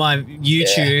just, like my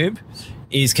YouTube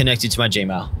is connected to my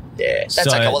Gmail. Yeah, that's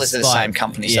So okay. Well, it's the like, same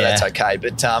company, so that's okay.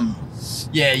 But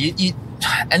you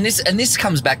and this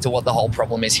comes back to what the whole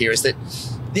problem is here, is that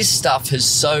this stuff has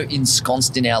so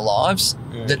ensconced in our lives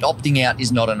that opting out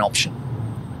is not an option.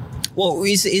 Well,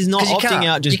 is not opting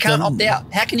out just... You can't opt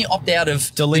out. How can you opt out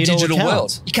of the digital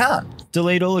world? You can't.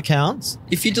 Delete all accounts.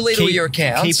 If you delete all your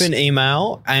accounts... Keep an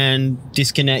email and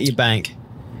disconnect your bank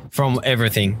from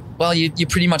everything. Well, you're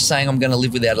pretty much saying I'm going to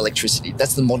live without electricity.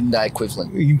 That's the modern day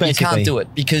equivalent. Basically. You can't do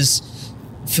it, because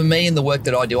for me in the work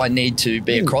that I do, I need to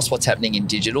be across what's happening in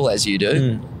digital, as you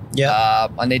do. Yeah.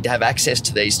 I need to have access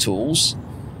to these tools.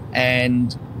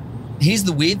 And here's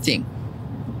the weird thing,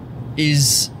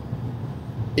 is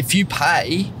if you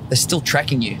pay, they're still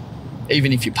tracking you,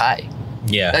 even if you pay.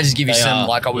 Yeah. They just give you some, we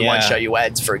won't Yeah. show you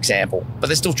ads, for example, but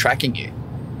they're still tracking you.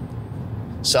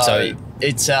 So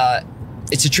it's a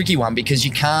tricky one, because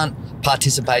you can't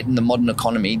participate in the modern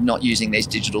economy not using these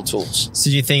digital tools. So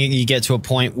do you think you get to a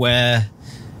point where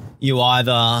you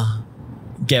either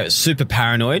get super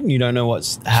paranoid and you don't know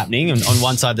what's happening on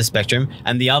one side of the spectrum,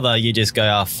 and the other you just go,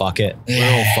 oh, fuck it, we're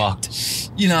all fucked.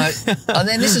 You know, and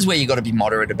then this is where you got to be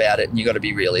moderate about it, and you got to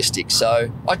be realistic.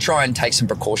 So I try and take some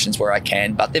precautions where I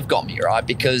can, but they've got me, right?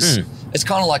 Because it's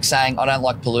kind of like saying I don't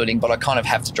like polluting, but I kind of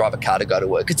have to drive a car to go to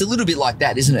work. It's a little bit like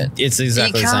that, isn't it? It's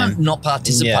exactly the same. You can't not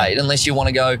participate unless you want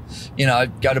to go,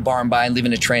 go to Byron Bay and live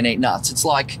in a tree and eat nuts. It's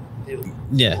like,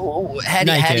 how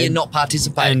do you not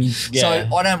participate? So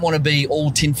I don't want to be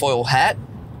all tinfoil hat,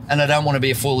 and I don't want to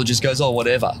be a fool who just goes, oh,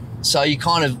 whatever. So you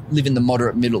kind of live in the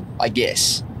moderate middle, I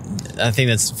guess. I think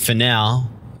that's, for now,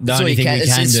 the only thing we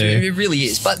can do. It really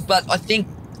is. But I think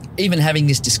even having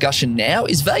this discussion now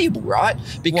is valuable, right?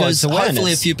 Because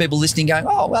hopefully a few people listening going,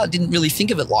 oh, well, I didn't really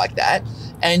think of it like that.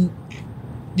 And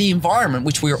the environment,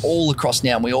 which we're all across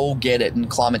now, and we all get it, and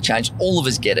climate change, all of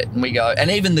us get it. And we go, and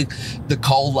even the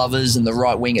coal lovers and the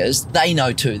right wingers, they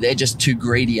know too. They're just too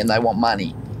greedy and they want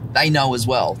money. They know as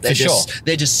well. They're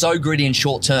just so greedy and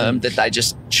short term that they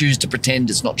just choose to pretend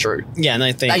it's not true. Yeah,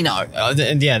 and they know.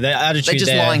 Their attitude. They're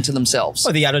just lying to themselves.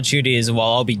 Well, the attitude is, well,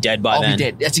 I'll be dead by then. I'll be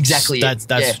dead. That's exactly it.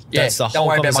 That's the whole Don't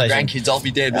worry about my conversation. grandkids. I'll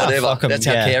be dead. Whatever.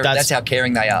 That's how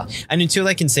caring they are. And until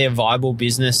they can see a viable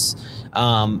business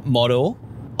model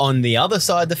on the other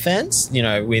side of the fence,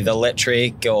 with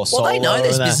electric or solar. Well, they know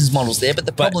there's business models there, but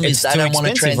the problem is they don't want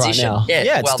to transition. Right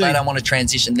now. They don't want to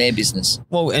transition their business.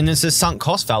 Well, and it's a sunk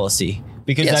cost fallacy,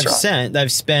 because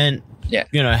they've spent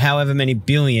however many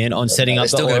billion on setting up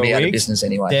the oil rigs. They're still going to be out of business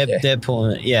anyway. They're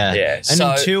pulling it. Yeah. And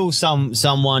until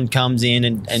someone comes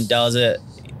in and does it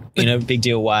in a big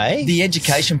deal way. The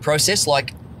education process,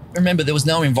 remember, there was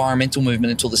no environmental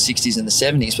movement until the 60s and the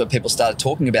 70s, where people started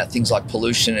talking about things like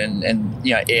pollution and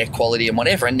air quality and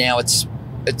whatever. And now it's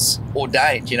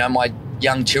ordained. My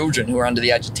young children who are under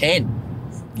the age of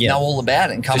 10 know all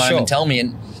about it and come home and tell me.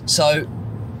 And so,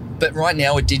 but right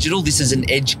now with digital, this is an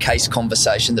edge case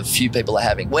conversation that few people are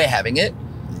having. We're having it.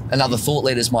 and other thought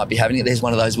leaders might be having it. There's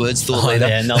one of those words, thought leader.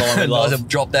 Yeah, another one we Might love. have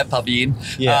dropped that puppy in.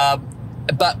 Yeah.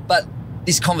 But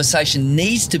this conversation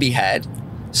needs to be had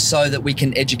so that we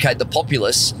can educate the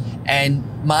populace, and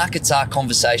markets are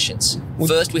conversations.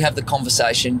 First we have the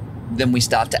conversation, then we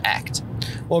start to act.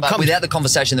 Well, But without the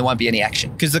conversation, there won't be any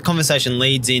action. because the conversation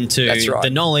leads into That's right. the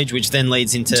knowledge, which then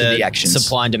leads into To the actions.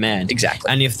 supply and demand.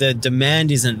 Exactly. And if the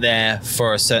demand isn't there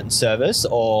for a certain service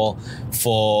or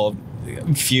for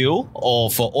fuel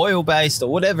or for oil-based or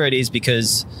whatever it is,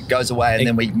 because It goes away, and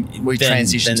then we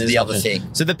transition to there's the other nothing. thing.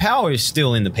 So the power is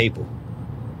still in the people.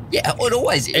 Yeah, it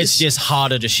always is. It's just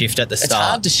harder to shift at the It's start.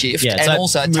 hard to shift, Yeah, it's and like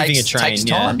also it moving takes a train, takes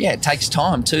yeah. time. Yeah, it takes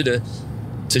time too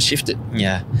to shift it.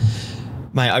 Yeah.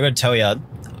 Mate, I got to tell you,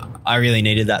 I really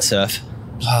needed that surf.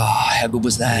 Oh, how good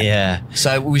was that? Yeah.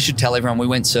 So we should tell everyone we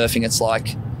went surfing. It's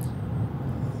like,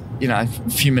 a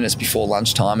few minutes before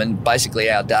lunchtime, and basically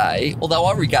our day, although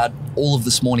I regard all of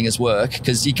this morning as work,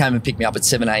 because you came and picked me up at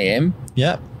 7 a.m.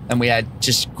 Yep. and we had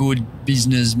just good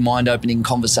business, mind-opening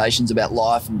conversations about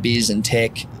life and biz and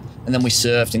tech. And then we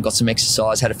surfed and got some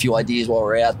exercise, had a few ideas while we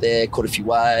were out there, caught a few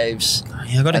waves.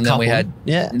 Yeah, I got a And couple.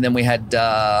 then we had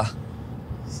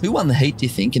who won the heat, do you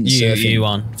think, in the surfing? You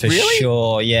won, for Really?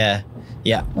 sure. Yeah.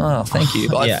 Yeah. Oh, thank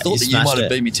you. I Yeah, thought you that you smashed might have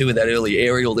it. beat me too with that early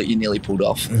aerial that you nearly pulled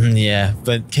off. Yeah,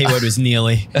 but keyword was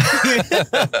nearly.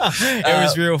 It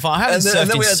was real fun. I haven't And surfed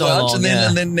then we in had so lunch, long. and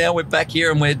yeah. then now we're back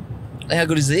here, and how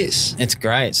good is this? It's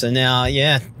great. So now,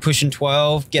 pushing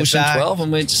 12, get Pushing back. 12,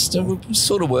 and we're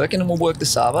sort of working, and we'll work the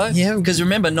Savo. Yeah. Because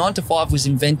remember, 9 to 5 was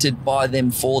invented by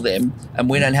them for them, and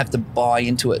we don't have to buy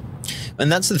into it.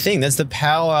 And that's the thing. That's the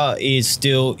power is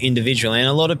still individual. And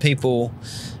a lot of people,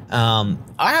 I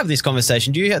have this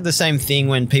conversation. Do you have the same thing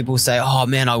when people say, oh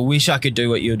man, I wish I could do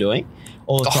what you're doing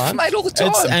all the time? Mate, all the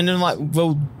time. And I'm like,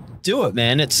 well, do it,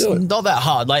 man. It's Do it. not that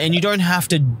hard. And you don't have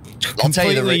to I'll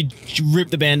tell you completely rip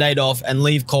the Band-Aid off and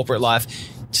leave corporate life.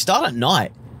 Start at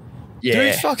night.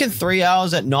 Yeah. Do fucking 3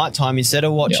 hours at night time instead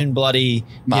of watching bloody,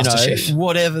 MasterChef.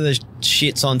 whatever the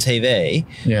shit's on TV.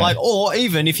 Yeah. Or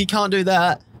even if you can't do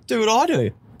that, do what I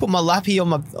do. Put my lappy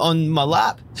on my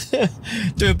lap,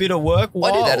 do a bit of work.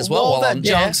 I do that as well While while that I'm-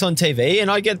 junk's on TV, and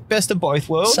I get best of both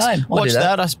worlds. Same. I do Watch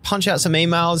that. that. I punch out some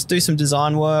emails, do some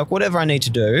design work, whatever I need to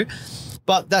do.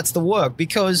 But that's the work,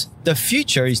 because the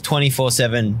future is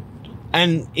 24/7.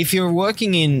 And if you're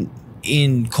working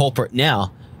in corporate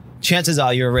now, chances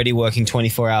are you're already working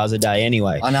 24 hours a day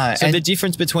anyway. I know. So And- the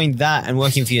difference between that and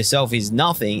working for yourself is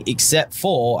nothing, except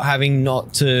for having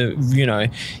not to,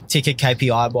 tick a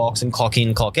KPI box and clock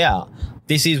in, clock out.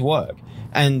 This is work.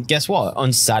 And guess what?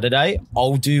 On Saturday,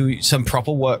 I'll do some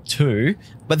proper work too,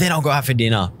 but then I'll go out for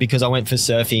dinner because I went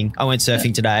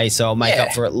surfing today, so I'll make Yeah.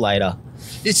 up for it later.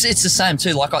 It's the same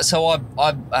too.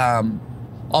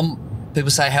 People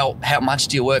say how much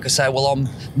do you work? I say, well, I'm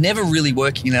never really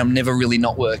working and I'm never really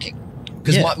not working,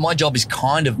 because Yeah. my job is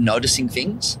kind of noticing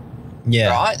things. Yeah.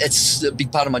 Right. It's a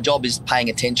big part of my job is paying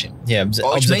attention, Yeah. which means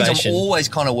Observation. I'm always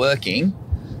kind of working,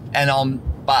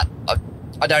 but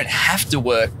I don't have to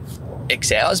work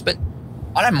X hours, but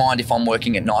I don't mind if I'm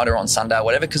working at night or on Sunday or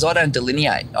whatever, because I don't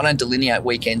delineate. I don't delineate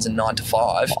weekends and 9 to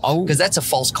 5, Oh. because that's a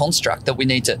false construct that we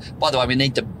need to. By the way, we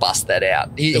need to bust that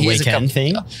out. The weekend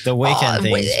thing? The weekend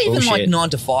thing is Even like bullshit. 9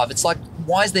 to 5, it's like,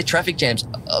 why is there traffic jams?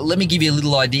 Let me give you a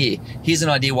little idea. Here's an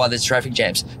idea why there's traffic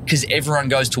jams. Because everyone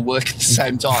goes to work at the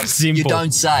same time. Simple. You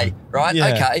don't say, right? Yeah.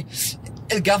 Okay.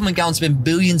 The government go and spend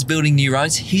billions building new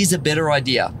roads. Here's a better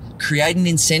idea. Create an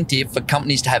incentive for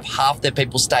companies to have half their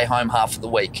people stay home half of the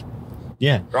week,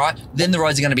 Yeah. right? Then the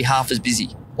roads are going to be half as busy.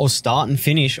 Or start and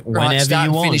finish whenever Right? Start you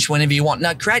and want. finish whenever you want.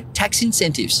 No, create tax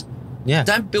incentives. Yeah.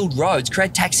 Don't build roads,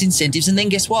 create tax incentives, and then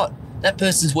guess what? That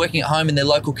person's working at home in their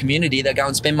local community. They go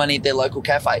and spend money at their local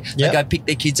cafe. Yep. They go pick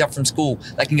their kids up from school.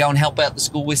 They can go and help out the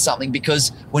school with something,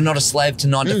 because we're not a slave to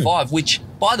 9 to 5, which,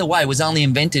 by the way, was only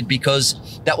invented because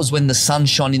that was when the sun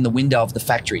shone in the window of the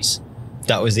factories.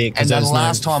 That was it. 'cause And there the was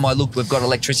last time I looked, we've got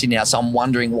electricity now, so I'm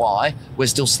wondering why we're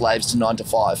still slaves to 9 to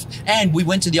 5. And we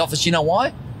went to the office, you know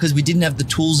why? Because we didn't have the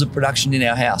tools of production in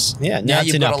our house. Yeah, now it's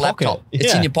you've in got our a laptop. pocket. It's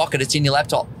Yeah. in your pocket, it's in your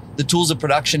laptop. The tools of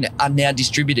production are now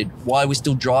distributed. Why are we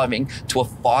still driving to a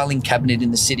filing cabinet in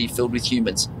the city filled with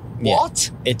humans? Yeah. What?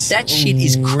 It's That shit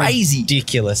is crazy.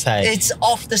 ridiculous, hey. It's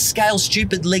off the scale,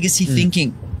 stupid legacy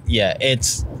thinking. Yeah,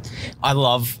 I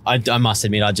must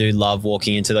admit, I do love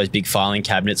walking into those big filing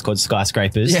cabinets called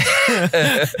skyscrapers.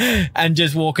 And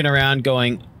just walking around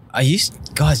going,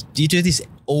 guys, do you do this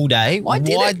all day? I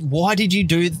did it. Why did you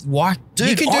do, dude,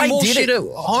 you can do I more did shit it. at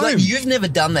home. Like, you've never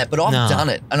done that, but I've No. done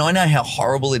it. And I know how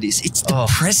horrible it is. It's Oh.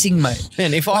 depressing, mate.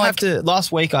 Man, if I have to,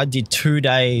 last week I did 2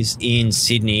 days in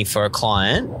Sydney for a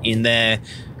client in their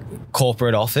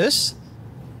corporate office.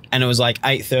 And it was like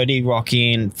 8:30 rock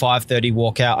in, 5:30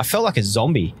 walk out. I felt like a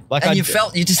zombie. Like, and you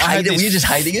just hated it. Were you just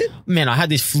hating it? Man, I had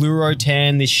this fluoro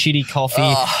tan, this shitty coffee.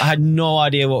 I had no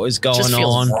idea what was going just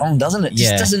feels on. Wrong, doesn't it?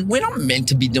 Yeah. Just doesn't. We're not meant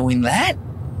to be doing that.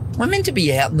 We're meant to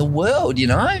be out in the world, you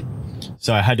know.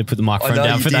 So I had to put the microphone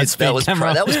down for that speed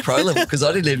camera. That was pro level because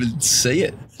I didn't even see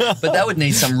it. But that would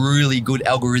need some really good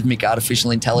algorithmic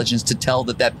artificial intelligence to tell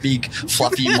that big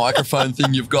fluffy microphone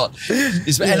thing you've got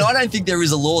is. And I don't think there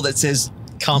is a law that says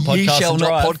can't podcast you shall and not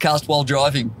drive. podcast while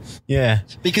driving. Yeah.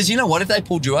 Because you know what? If they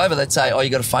pulled you over, they'd say, oh, you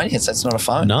got a phone? Yes, that's not a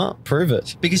phone. No, prove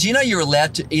it. Because you know you're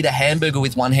allowed to eat a hamburger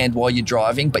with one hand while you're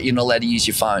driving, but you're not allowed to use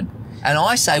your phone. And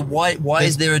I say, why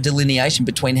is there a delineation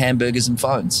between hamburgers and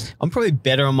phones? I'm probably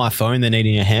better on my phone than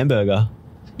eating a hamburger.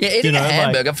 Yeah, eating a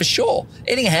hamburger for sure.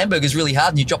 Eating a hamburger is really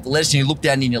hard and you drop the lettuce and you look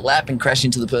down in your lap and crash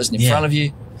into the person in front of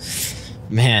you.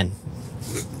 Man.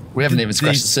 We haven't even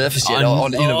scratched the surface yet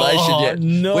on innovation yet.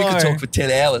 No. We could talk for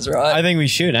 10 hours, right? I think we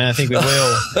should, and I think we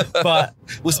will. But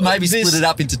let's maybe split it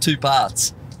up into 2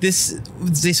 parts.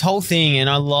 This whole thing, and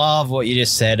I love what you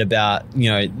just said about, you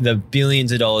know, the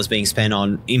billions of dollars being spent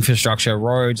on infrastructure,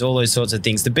 roads, all those sorts of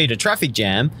things to beat a traffic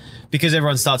jam because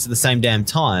everyone starts at the same damn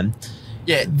time.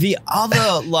 Yeah. The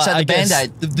other, like, so the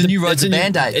Band-Aid, the new road's a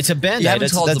Band-Aid. It's a Band-Aid. You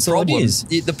haven't told the problem. All it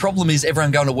is. The problem is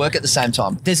everyone going to work at the same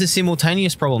time. There's a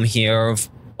simultaneous problem here of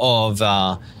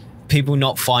people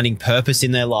not finding purpose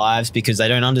in their lives because they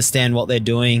don't understand what they're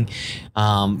doing.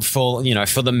 For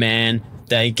the man,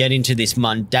 they get into this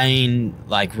mundane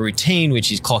like routine,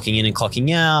 which is clocking in and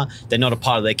clocking out. They're not a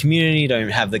part of their community, don't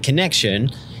have the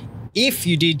connection. If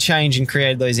you did change and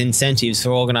create those incentives for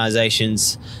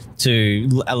organizations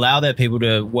to allow their people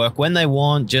to work when they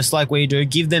want, just like we do,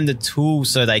 give them the tools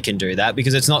so they can do that,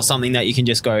 because it's not something that you can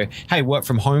just go, hey, work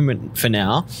from home for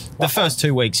now. The first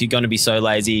 2 weeks, you're going to be so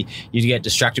lazy. You get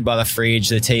distracted by the fridge,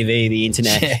 the TV, the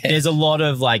internet. Yeah. There's a lot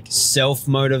of like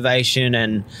self-motivation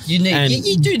and you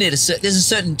do need there's a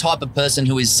certain type of person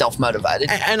who is self-motivated.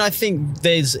 And I think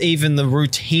there's even the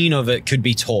routine of it could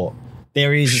be taught.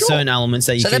 There is certain elements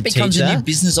that you can teach. So that becomes a new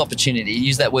business opportunity. You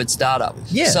use that word startup.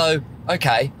 Yeah. So,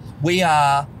 okay, we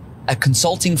are a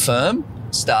consulting firm,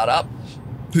 startup,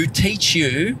 who teach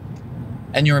you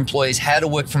and your employees how to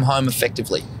work from home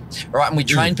effectively. All right, and we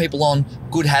train people on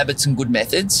good habits and good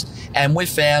methods. And we've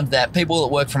found that people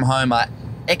that work from home are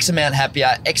X amount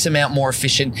happier, X amount more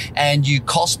efficient, and your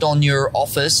cost on your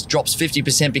office drops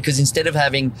 50% because instead of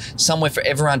having somewhere for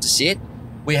everyone to sit,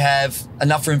 we have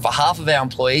enough room for half of our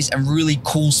employees and really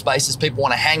cool spaces people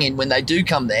want to hang in when they do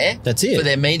come there. That's it. For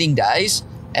their meeting days.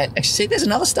 And actually, see, there's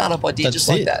another startup idea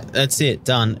like that. That's it.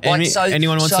 Done.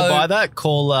 Anyone wants to buy that?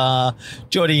 Call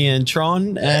Jody and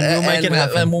Tron, and we'll make it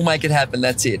happen. And we'll make it happen.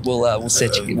 That's it.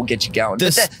 We'll get you going.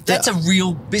 That's a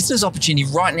real business opportunity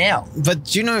right now.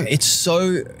 But you know, it's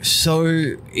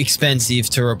so expensive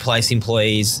to replace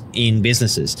employees in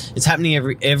businesses. It's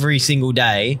happening every single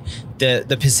day.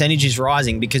 The percentage is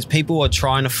rising because people are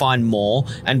trying to find more,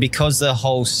 and because the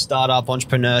whole startup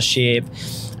entrepreneurship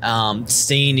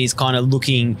scene is kind of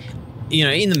looking, you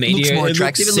know, in the media, looks more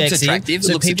attractive. It looks attractive.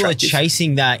 So people are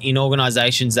chasing that in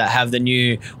organizations that have the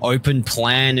new open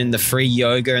plan and the free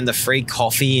yoga and the free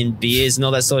coffee and beers and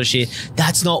all that sort of shit.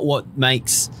 That's not what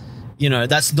makes, you know,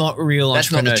 that's not real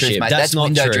entrepreneurship. Not the truth, mate. That's not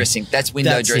window dressing. That's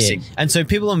window dressing. And so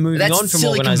people are moving on from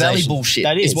Silicon organizations. Valley bullshit.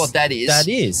 That is what that is. That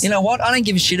is. You know what? I don't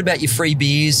give a shit about your free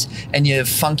beers and your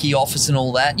funky office and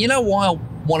all that. You know why I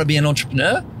want to be an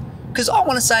entrepreneur? Because I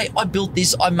want to say, I built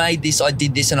this, I made this, I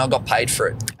did this, and I got paid for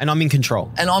it. And I'm in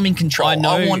control. I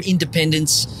want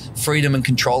independence, freedom, and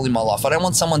control in my life. I don't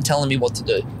want someone telling me what to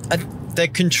do. The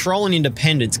control and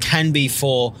independence can be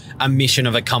for a mission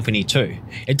of a company too.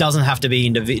 It doesn't have to be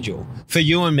individual. For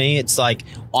you and me, it's like,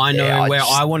 I know where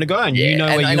I want to go, and you know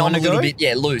where you want to go. I'm a little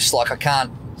bit, loose. Like I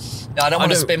don't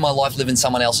want to spend my life living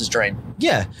someone else's dream.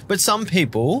 Yeah, but some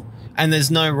people... And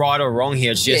there's no right or wrong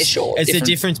here. It's just it's the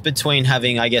difference between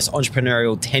having, I guess,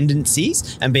 entrepreneurial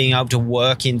tendencies and being able to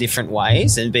work in different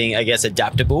ways and being, I guess,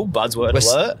 adaptable, buzzword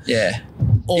alert. Yeah.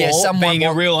 Or being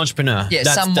a real entrepreneur. Yeah,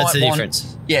 that's the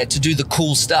difference. Yeah, to do the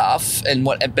cool stuff and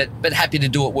but happy to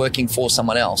do it working for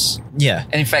someone else. Yeah.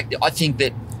 And in fact, I think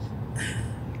that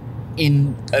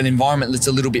in an environment that's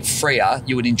a little bit freer,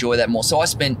 you would enjoy that more. So I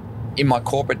spent in my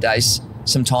corporate days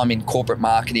some time in corporate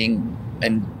marketing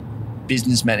and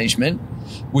business management,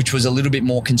 which was a little bit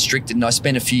more constricted, and I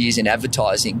spent a few years in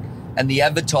advertising, and the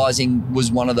advertising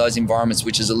was one of those environments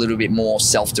which is a little bit more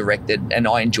self-directed, and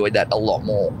I enjoyed that a lot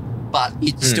more. but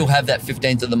you still have that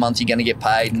 15th of the month you're going to get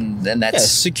paid, and that's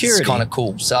security. kind of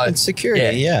cool. So it's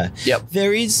security, yeah. Yep.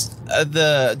 There is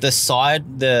the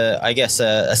side, I guess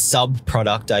a sub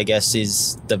product, I guess,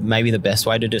 is maybe the best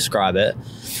way to describe it.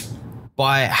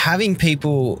 By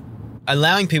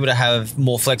allowing people to have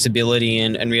more flexibility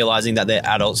and realizing that they're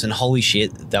adults, and holy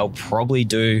shit, they'll probably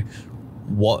do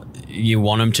what you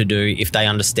want them to do if they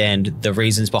understand the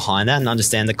reasons behind that and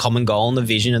understand the common goal and the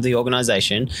vision of the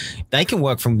organization. They can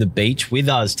work from the beach with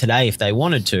us today if they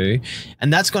wanted to.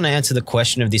 And that's going to answer the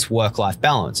question of this work-life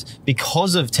balance.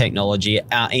 Because of technology,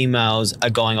 our emails are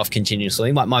going off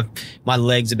continuously. My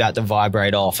leg's about to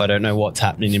vibrate off. I don't know what's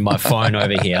happening in my phone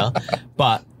over here,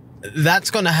 but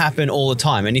that's going to happen all the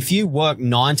time. And if you work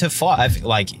 9 to 5,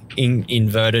 like in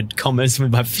inverted commas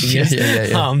with my fingers,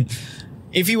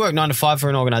 if you work 9 to 5 for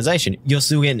an organization, you're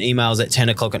still getting emails at 10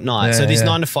 o'clock at night. So this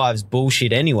 9 to 5 is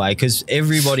bullshit anyway, because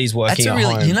everybody's working at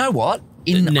home. You know what?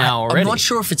 I'm not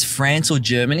sure if it's France or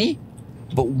Germany,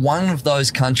 but one of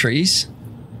those countries,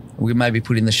 we maybe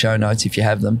put in the show notes if you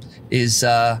have them, is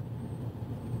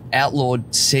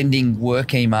outlawed sending work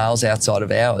emails outside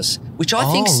of hours, which I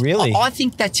think really? I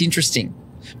think that's interesting.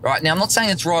 Right now, I'm not saying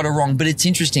it's right or wrong, but it's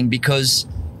interesting because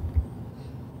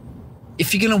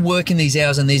if you're going to work in these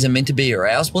hours and these are meant to be your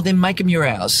hours, well, then make them your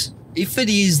hours. If it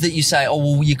is that you say, oh,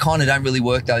 well, you kind of don't really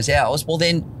work those hours, well,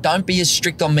 then don't be as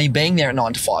strict on me being there at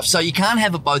 9 to 5. So you can't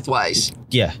have it both ways.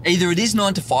 Yeah. Either it is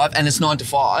 9 to 5 and it's 9 to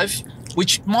 5,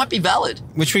 which might be valid.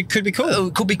 Which could be cool.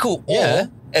 It could be cool. Yeah.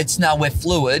 Or it's, no, we're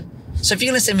fluid. So if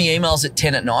you're going to send me emails at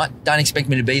 10 at night, don't expect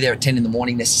me to be there at 10 in the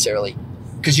morning necessarily,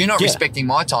 because you're not respecting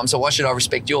my time, so why should I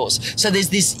respect yours? So there's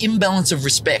this imbalance of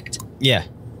respect. Yeah.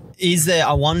 Is there,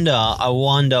 I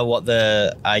wonder what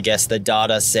the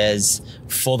data says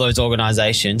for those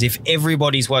organizations. If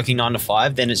everybody's working 9 to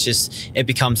 5, then it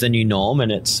becomes the new norm,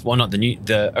 and it's, well, not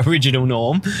the original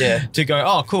norm. Yeah. To go,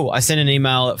 oh, cool, I sent an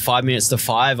email at 5 minutes to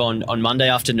 5 on Monday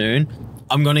afternoon.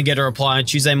 I'm going to get a reply on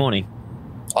Tuesday morning.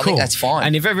 I think that's fine.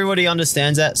 And if everybody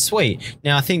understands that, sweet.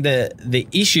 Now, I think the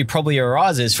issue probably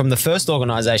arises from the first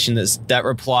organization that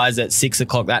replies at 6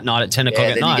 o'clock that night, at 10 o'clock at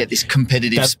night. Then you get this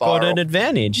competitive spiral. They've got an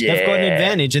advantage. Yeah. They've got an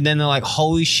advantage. And then they're like,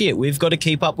 holy shit, we've got to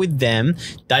keep up with them.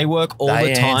 They work all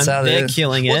the time. They're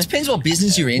killing it. Well, it depends what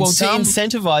business you're in. Well, to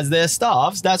incentivize their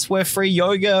staffs, that's where free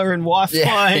yoga and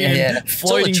Wi-Fi and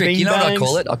floating trick. You know what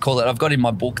I call it? I've got in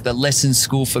my book, The Lessons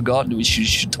School Forgot, which you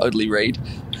should totally read.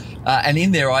 And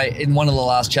in there, in one of the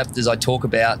last chapters, I talk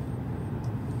about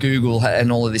Google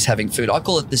and all of this having food. I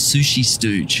call it the sushi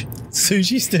stooge.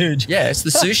 Sushi stooge. Yeah, it's the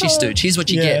sushi stooge. Here's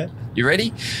what you get. You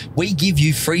ready? We give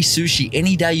you free sushi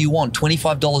any day you want,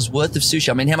 $25 worth of sushi.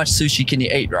 I mean, how much sushi can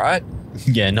you eat, right?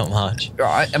 Yeah, not much.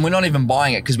 Right, and we're not even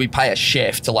buying it because we pay a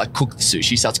chef to like cook the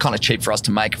sushi, so it's kind of cheap for us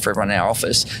to make it for everyone in our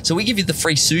office. So we give you the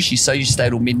free sushi so you stay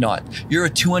till midnight. You're a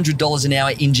 $200 an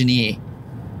hour engineer.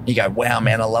 You go, wow,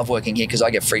 man, I love working here because I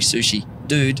get free sushi.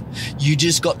 Dude, you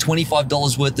just got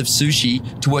 $25 worth of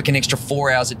sushi to work an extra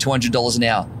 4 hours at $200 an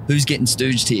hour. Who's getting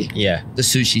stooged here? Yeah. The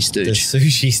sushi stooge. The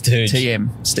sushi stooge.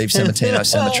 TM, Steve Sammartino,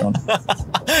 Sammatron.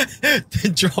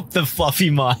 Drop the fluffy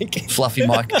mic. Fluffy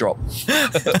mic drop.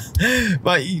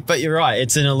 But you're right.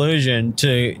 It's an illusion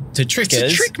to trick us.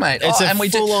 It's a trick, mate. It's a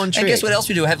full-on trick. And guess what else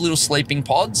we do? We have little sleeping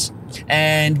pods,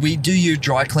 and we do your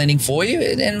dry cleaning for you,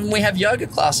 and we have yoga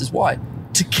classes. Why?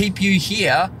 To keep you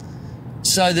here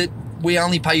so that we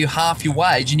only pay you half your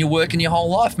wage and you're working your whole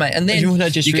life, mate. And then you know what I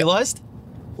just realized?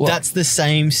 That's the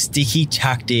same sticky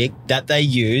tactic that they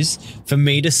use for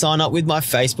me to sign up with my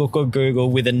Facebook or Google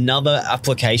with another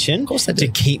application to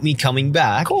keep me coming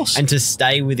back and to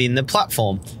stay within the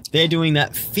platform. They're doing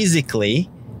that physically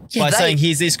by saying,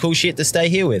 here's this cool shit to stay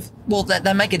here with. Well,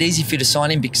 they make it easy for you to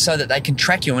sign in so that they can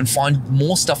track you and find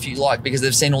more stuff you like because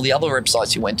they've seen all the other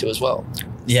websites you went to as well.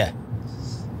 Yeah.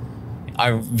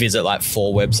 I visit like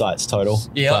 4 websites total.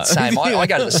 Yeah, same. I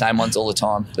go to the same ones all the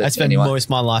time. I spend most of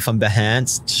my life on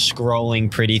Behance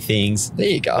scrolling pretty things. There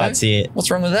you go. That's it.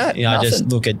 What's wrong with that? You know, I just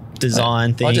look at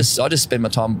design things. I just spend my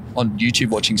time on YouTube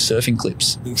watching surfing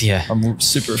clips. Yeah. I'm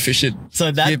super efficient. So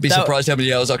you'd be surprised how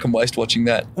many hours I can waste watching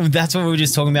that. That's what we were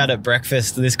just talking about at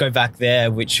breakfast. Let's go back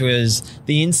there, which was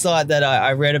the insight that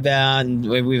I read about,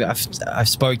 and I've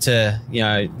spoke to, you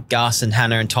know, Gus and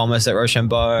Hannah and Thomas at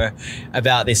Rochambeau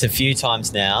about this a few times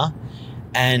now.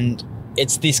 And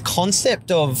it's this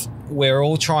concept of we're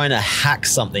all trying to hack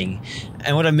something.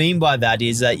 And what I mean by that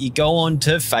is that you go on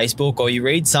to Facebook or you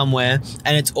read somewhere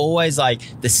and it's always like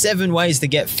the 7 ways to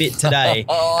get fit today.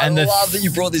 I love that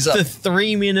you brought this up. The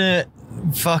 3-minute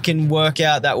fucking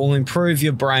workout that will improve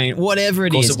your brain, whatever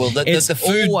it is. Of course it will. The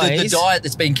food, the diet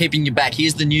that's been keeping you back.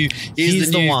 Here's the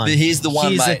one, Here's mate.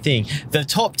 the thing. The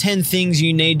top 10 things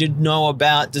you need to know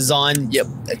about design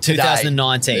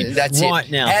 2019. That's right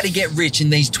it. now. How to get rich in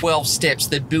these 12 steps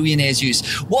that billionaires use.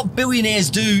 What billionaires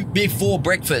do before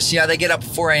breakfast. They get up at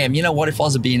 4 a.m. You know what? If I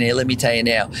was a billionaire, let me tell you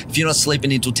now, if you're not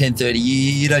sleeping until 10:30,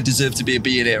 you don't deserve to be a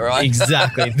billionaire, right?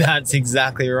 Exactly. That's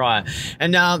exactly right.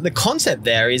 And the concept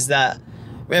there is that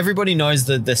everybody knows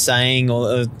the saying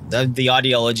or the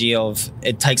ideology of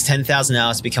it takes 10,000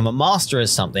 hours to become a master of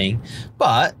something,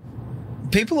 but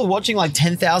people are watching like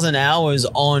 10,000 hours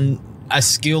on a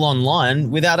skill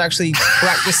online without actually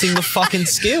practicing the fucking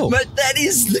skill. But that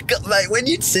is mate, when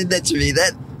you said that to me,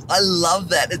 I love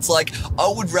that. It's like,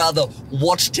 I would rather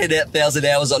watch 10,000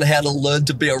 hours on how to learn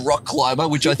to be a rock climber,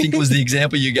 which I think was the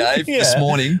example you gave this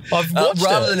morning. I've watched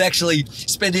rather than actually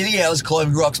spend any hours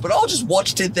climbing rocks. But I'll just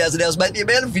watch 10,000 hours. Mate, the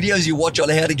amount of videos you watch on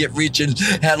how to get rich and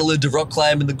how to learn to rock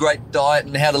climb and the great diet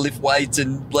and how to lift weights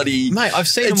and bloody... Mate, I've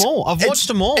seen them all. I've watched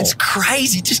them all. It's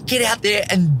crazy. Just get out there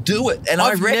and do it. And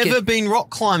I've never been rock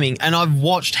climbing, and I've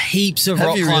watched heaps of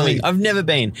rock climbing. Really? I've never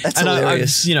been. That's and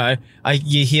hilarious.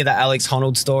 You hear the Alex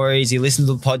Honnold stories, you listen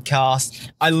to the podcast.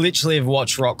 I literally have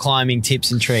watched rock climbing tips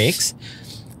and tricks.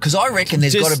 Because I reckon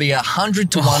there's got to be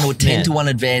 100 to 1 or 10 to 1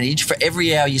 advantage for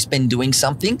every hour you spend doing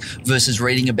something versus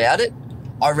reading about it.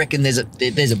 I reckon there's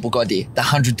a book idea. The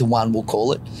 100 to 1, we'll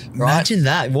call it. Right? Imagine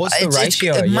that. What's the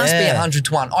ratio? It must be 100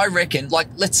 to 1. I reckon, like,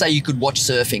 let's say you could watch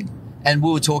surfing, and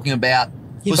we were talking about...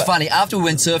 It was funny. After we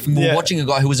went surfing, we were watching a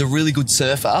guy who was a really good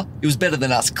surfer. He was better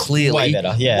than us, clearly. Way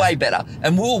better, yeah. Way better.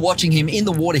 And we were watching him in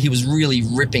the water. He was really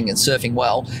ripping and surfing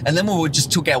well. And then we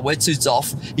just took our wetsuits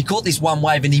off. He caught this one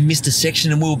wave and he missed a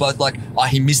section, and we were both like,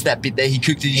 he missed that bit there. He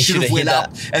cooked it. He should have went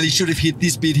up and he should have hit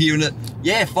this bit here. And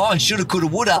yeah, fine. Shoulda, coulda,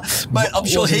 woulda. But I'm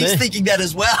sure he's thinking that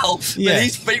as well. Yeah. But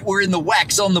his feet were in the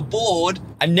wax on the board.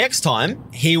 And next time,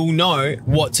 he will know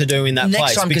what to do in that place.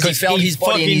 Next time, because he felt his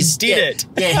body and he did it.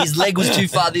 Yeah, his leg was too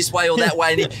far this way or that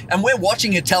way. And we're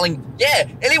watching it telling,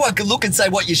 anyone can look and say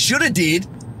what you should have did.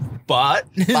 But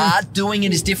doing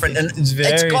it is different. And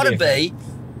it's got to be,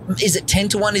 is it 10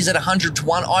 to 1? Is it 100 to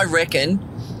 1? I reckon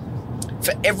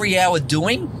for every hour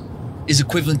doing is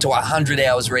equivalent to 100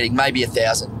 hours reading, maybe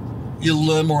 1,000. You'll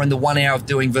learn more in the 1 hour of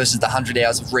doing versus the 100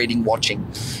 hours of reading,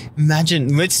 watching.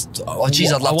 Imagine, I'd love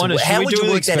to. How would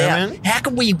you work that out? How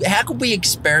could we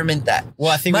experiment that?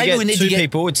 Well, I think maybe we need two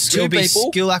people. It'll be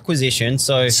skill acquisition.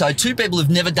 So 2 people have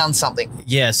never done something.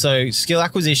 Yeah. So skill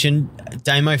acquisition,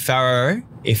 Damo Farrow.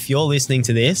 If you're listening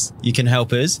to this, you can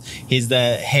help us. He's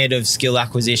the head of skill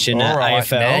acquisition at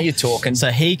AFL. Now you're talking. So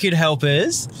he could help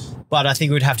us. But I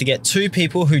think we'd have to get 2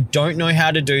 people who don't know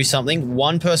how to do something.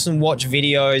 One person watch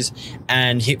videos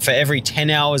and for every 10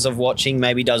 hours of watching,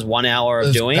 maybe does 1 hour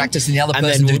of doing. Practicing, the other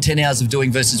person do 10 hours of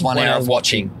doing versus 1 hour of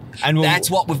watching. And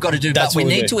that's what we've got to do. But we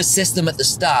need to assess them at the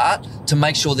start to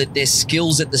make sure that their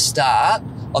skills at the start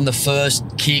on the first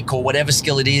kick or whatever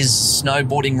skill it is,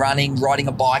 snowboarding, running, riding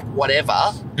a bike,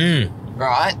 whatever.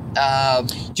 Right?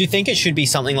 Do you think it should be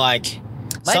something like...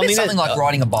 Maybe something like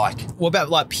riding a bike. What about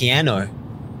like piano?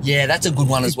 Yeah, that's a good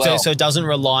one as well. So it doesn't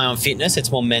rely on fitness,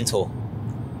 it's more mental.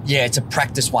 Yeah, it's a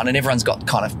practice one, and everyone's got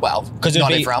kind of,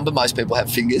 not everyone, but most people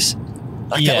have fingers.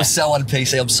 That was so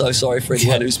un-PC. I'm so sorry for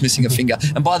anyone who's missing a finger.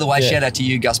 And by the way, shout out to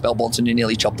you, Gus Belbonson. You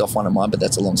nearly chopped off one of mine, but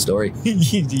that's a long story.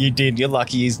 You did. You're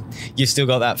lucky you've still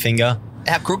got that finger.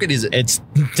 How crooked is it? It's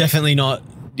definitely not.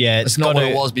 Yeah, it's not what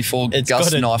it was before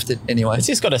Gus knifed it anyway. It's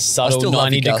just got a subtle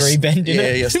 90-degree bend in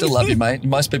it. Yeah, I still love you, mate.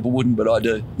 Most people wouldn't, but I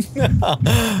do.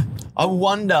 I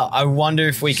wonder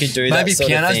if we could do that. Maybe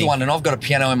piano's the one, and I've got a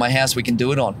piano in my house we can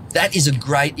do it on. That is a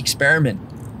great experiment.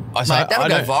 Mate, that'll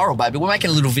go viral, baby. We're making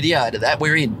a little video out of that.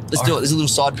 We're in. Let's do it. There's a little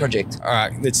side project. All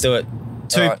right, let's do it.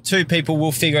 Two people,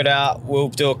 we'll figure it out. We'll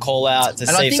do a call out to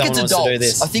see if someone wants to do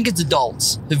this. I think it's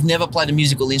adults who've never played a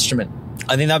musical instrument.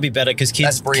 I think that'd be better because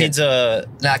kids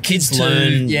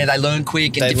learn. Yeah, they learn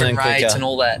quick and different rates and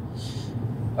all that.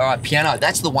 All right, piano.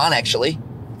 That's the one, actually.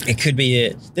 It could be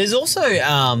it. There's also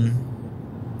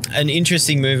an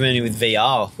interesting movement with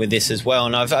VR with this as well,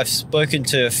 and I've spoken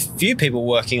to a few people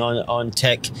working on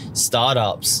tech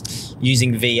startups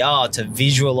using VR to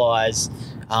visualize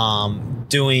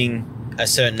doing a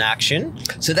certain action.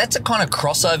 So that's a kind of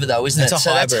crossover, though, isn't it?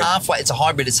 So that's halfway. It's a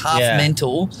hybrid. It's half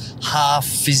mental, half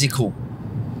physical.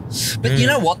 But you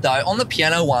know what, though? On the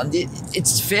piano one,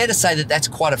 it's fair to say that that's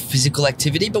quite a physical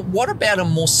activity. But what about a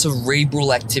more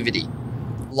cerebral activity,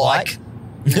 like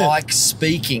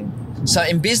speaking? So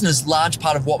in business, large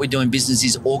part of what we do in business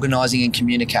is organising and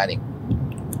communicating.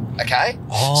 Okay.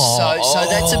 So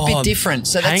that's a bit different.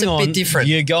 So that's a bit different.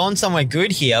 You're going somewhere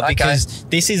good here because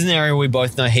this is an area we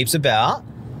both know heaps about.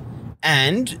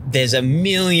 And there's a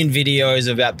million videos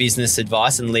about business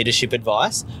advice and leadership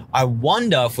advice. I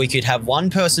wonder if we could have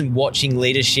one person watching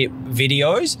leadership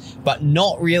videos, but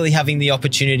not really having the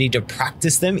opportunity to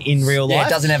practice them in real life. Yeah, it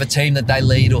doesn't have a team that they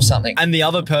lead or something. And the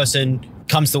other person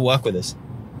comes to work with us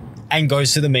and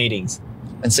goes to the meetings.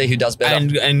 And see who does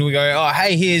better. And we go, oh,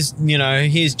 hey, here's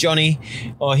Johnny,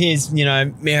 or here's,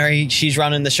 Mary, she's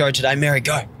running the show today. Mary,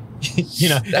 go.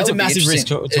 It's a massive risk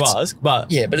to us,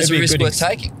 but yeah, but it's a risk worth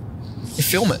taking. You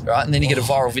film it, right? And then you get a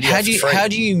viral video for free. How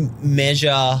do you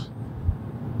measure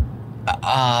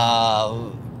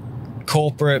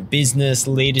corporate business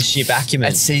leadership acumen?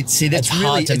 And see, that's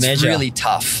hard to measure. It's really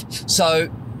tough. So,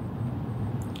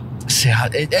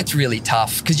 it's really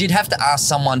tough because you'd have to ask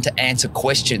someone to answer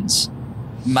questions,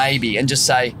 maybe, and just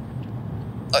say,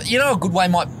 a good way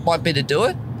might be to do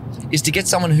it is to get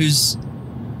someone who's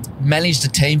managed a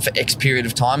team for X period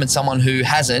of time and someone who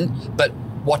hasn't, but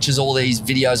watches all these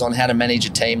videos on how to manage a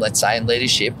team, let's say, in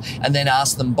leadership, and then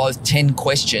ask them both 10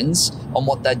 questions on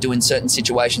what they do in certain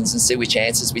situations and see which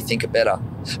answers we think are better.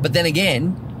 But then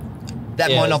again, that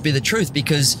might not be the truth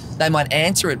because they might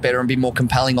answer it better and be more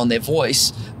compelling on their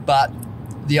voice, but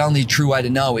the only true way to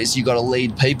know is you got to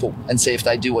lead people and see if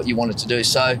they do what you wanted to do.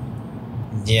 So,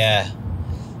 yeah.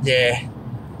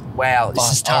 Wow,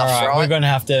 this is tough, right? We're going to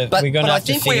have to. But I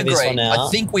think we agree. I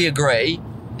think we agree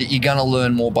that you're going to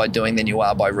learn more by doing than you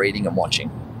are by reading and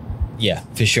watching. Yeah,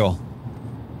 for sure.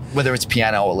 Whether it's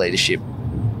piano or leadership.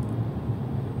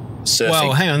 Surfing.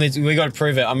 Well, hang on. We got to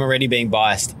prove it. I'm already being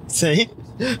biased. See?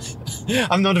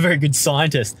 I'm not a very good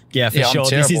scientist. Yeah, for sure.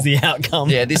 This is the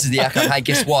outcome. Yeah, this is the outcome. Hey,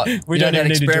 guess what? We don't have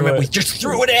an experiment. We just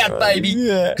threw it out, baby.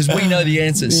 Because we know the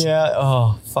answers. Yeah.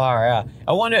 Oh, far out.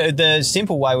 I wonder, the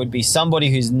simple way would be somebody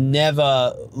who's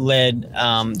never led,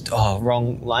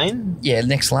 wrong lane? Yeah,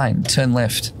 next lane. Turn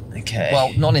left. Okay.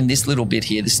 Well, not in this little bit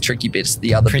here. This tricky bit's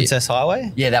the other Princess bit.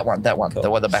 Highway? Yeah, that one.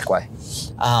 Cool. The back way.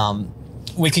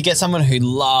 We could get someone who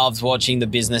loves watching the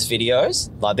business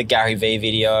videos, like the Gary V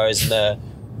videos,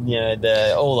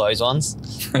 all those ones,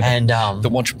 and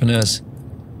the entrepreneurs.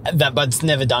 But it's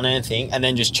never done anything, and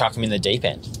then just chuck them in the deep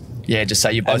end. Yeah, just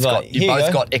say you both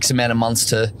got X amount of months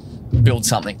to build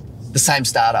something. The same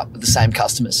startup with the same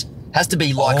customers. Has to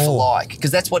be like for like,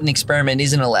 because that's what an experiment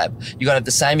is in a lab. You got to have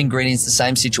the same ingredients, the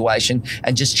same situation,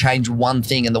 and just change one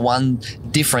thing, and the one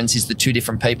difference is the two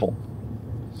different people.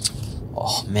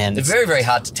 Oh man, they're very, very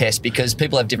hard to test because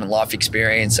people have different life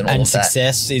experience and all of that. And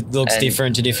success, it looks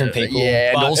different to different people.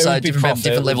 Yeah, and also different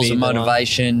levels of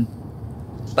motivation.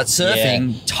 But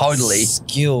surfing, totally.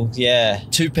 Skill, yeah.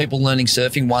 Two people learning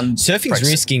surfing, one... Surfing's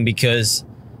risking because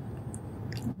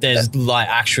there's like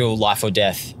actual life or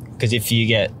death. Because if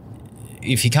you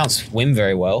can't swim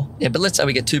very well... Yeah, but let's say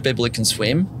we get two people who can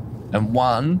swim and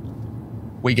one,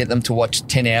 we get them to watch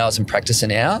 10 hours and practice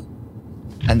an hour.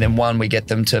 And then one, we get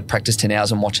them to practice 10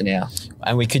 hours and watch an hour.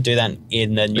 And we could do that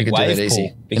in the new wave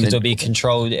pool because it'll be a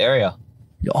controlled area.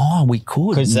 Oh, we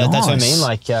could. Because that's what I mean.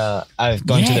 Like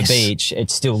going to the beach,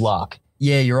 it's still luck.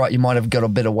 Yeah, you're right. You might have got a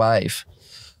better wave.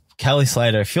 Kelly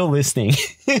Slater, if you're listening.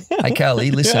 Hey, Kelly,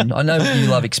 listen. I know you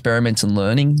love experiments and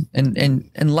learning.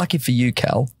 And lucky for you,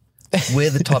 Cal,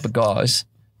 we're the type of guys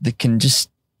that can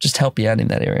just help you out in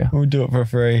that area. We'll do it for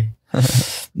free.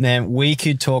 Man, we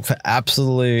could talk for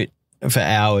absolute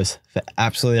hours.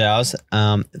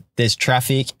 There's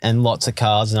traffic and lots of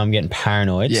cars and I'm getting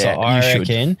paranoid. Yeah, so I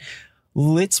reckon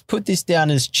let's put this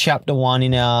down as chapter 1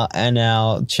 in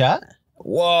our chat.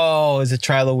 Whoa, there's a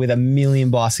trailer with 1 million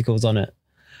bicycles on it.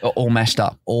 All mashed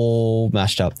up.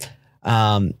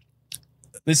 Let's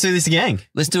do this again.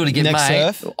 Let's do it again, next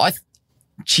mate. Surf. I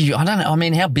don't know. I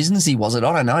mean, how businessy was it?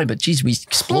 I don't know, but geez, we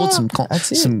explored had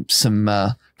some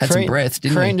breath,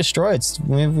 didn't we? Create and destroy.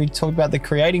 We talked about the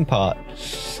creating part.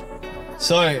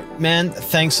 So, man,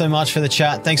 thanks so much for the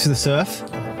chat. Thanks for the surf.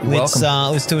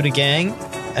 Welcome. Let's do it again.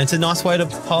 And it's a nice way to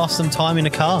pass some time in a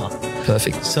car.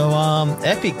 Perfect. So,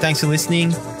 epic. Thanks for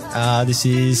listening. This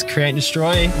is Create and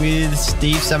Destroy with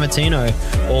Steve Sammartino.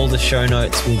 All the show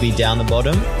notes will be down the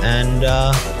bottom. And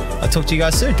I'll talk to you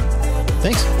guys soon.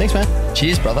 Thanks, man.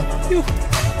 Cheers, brother. Phew.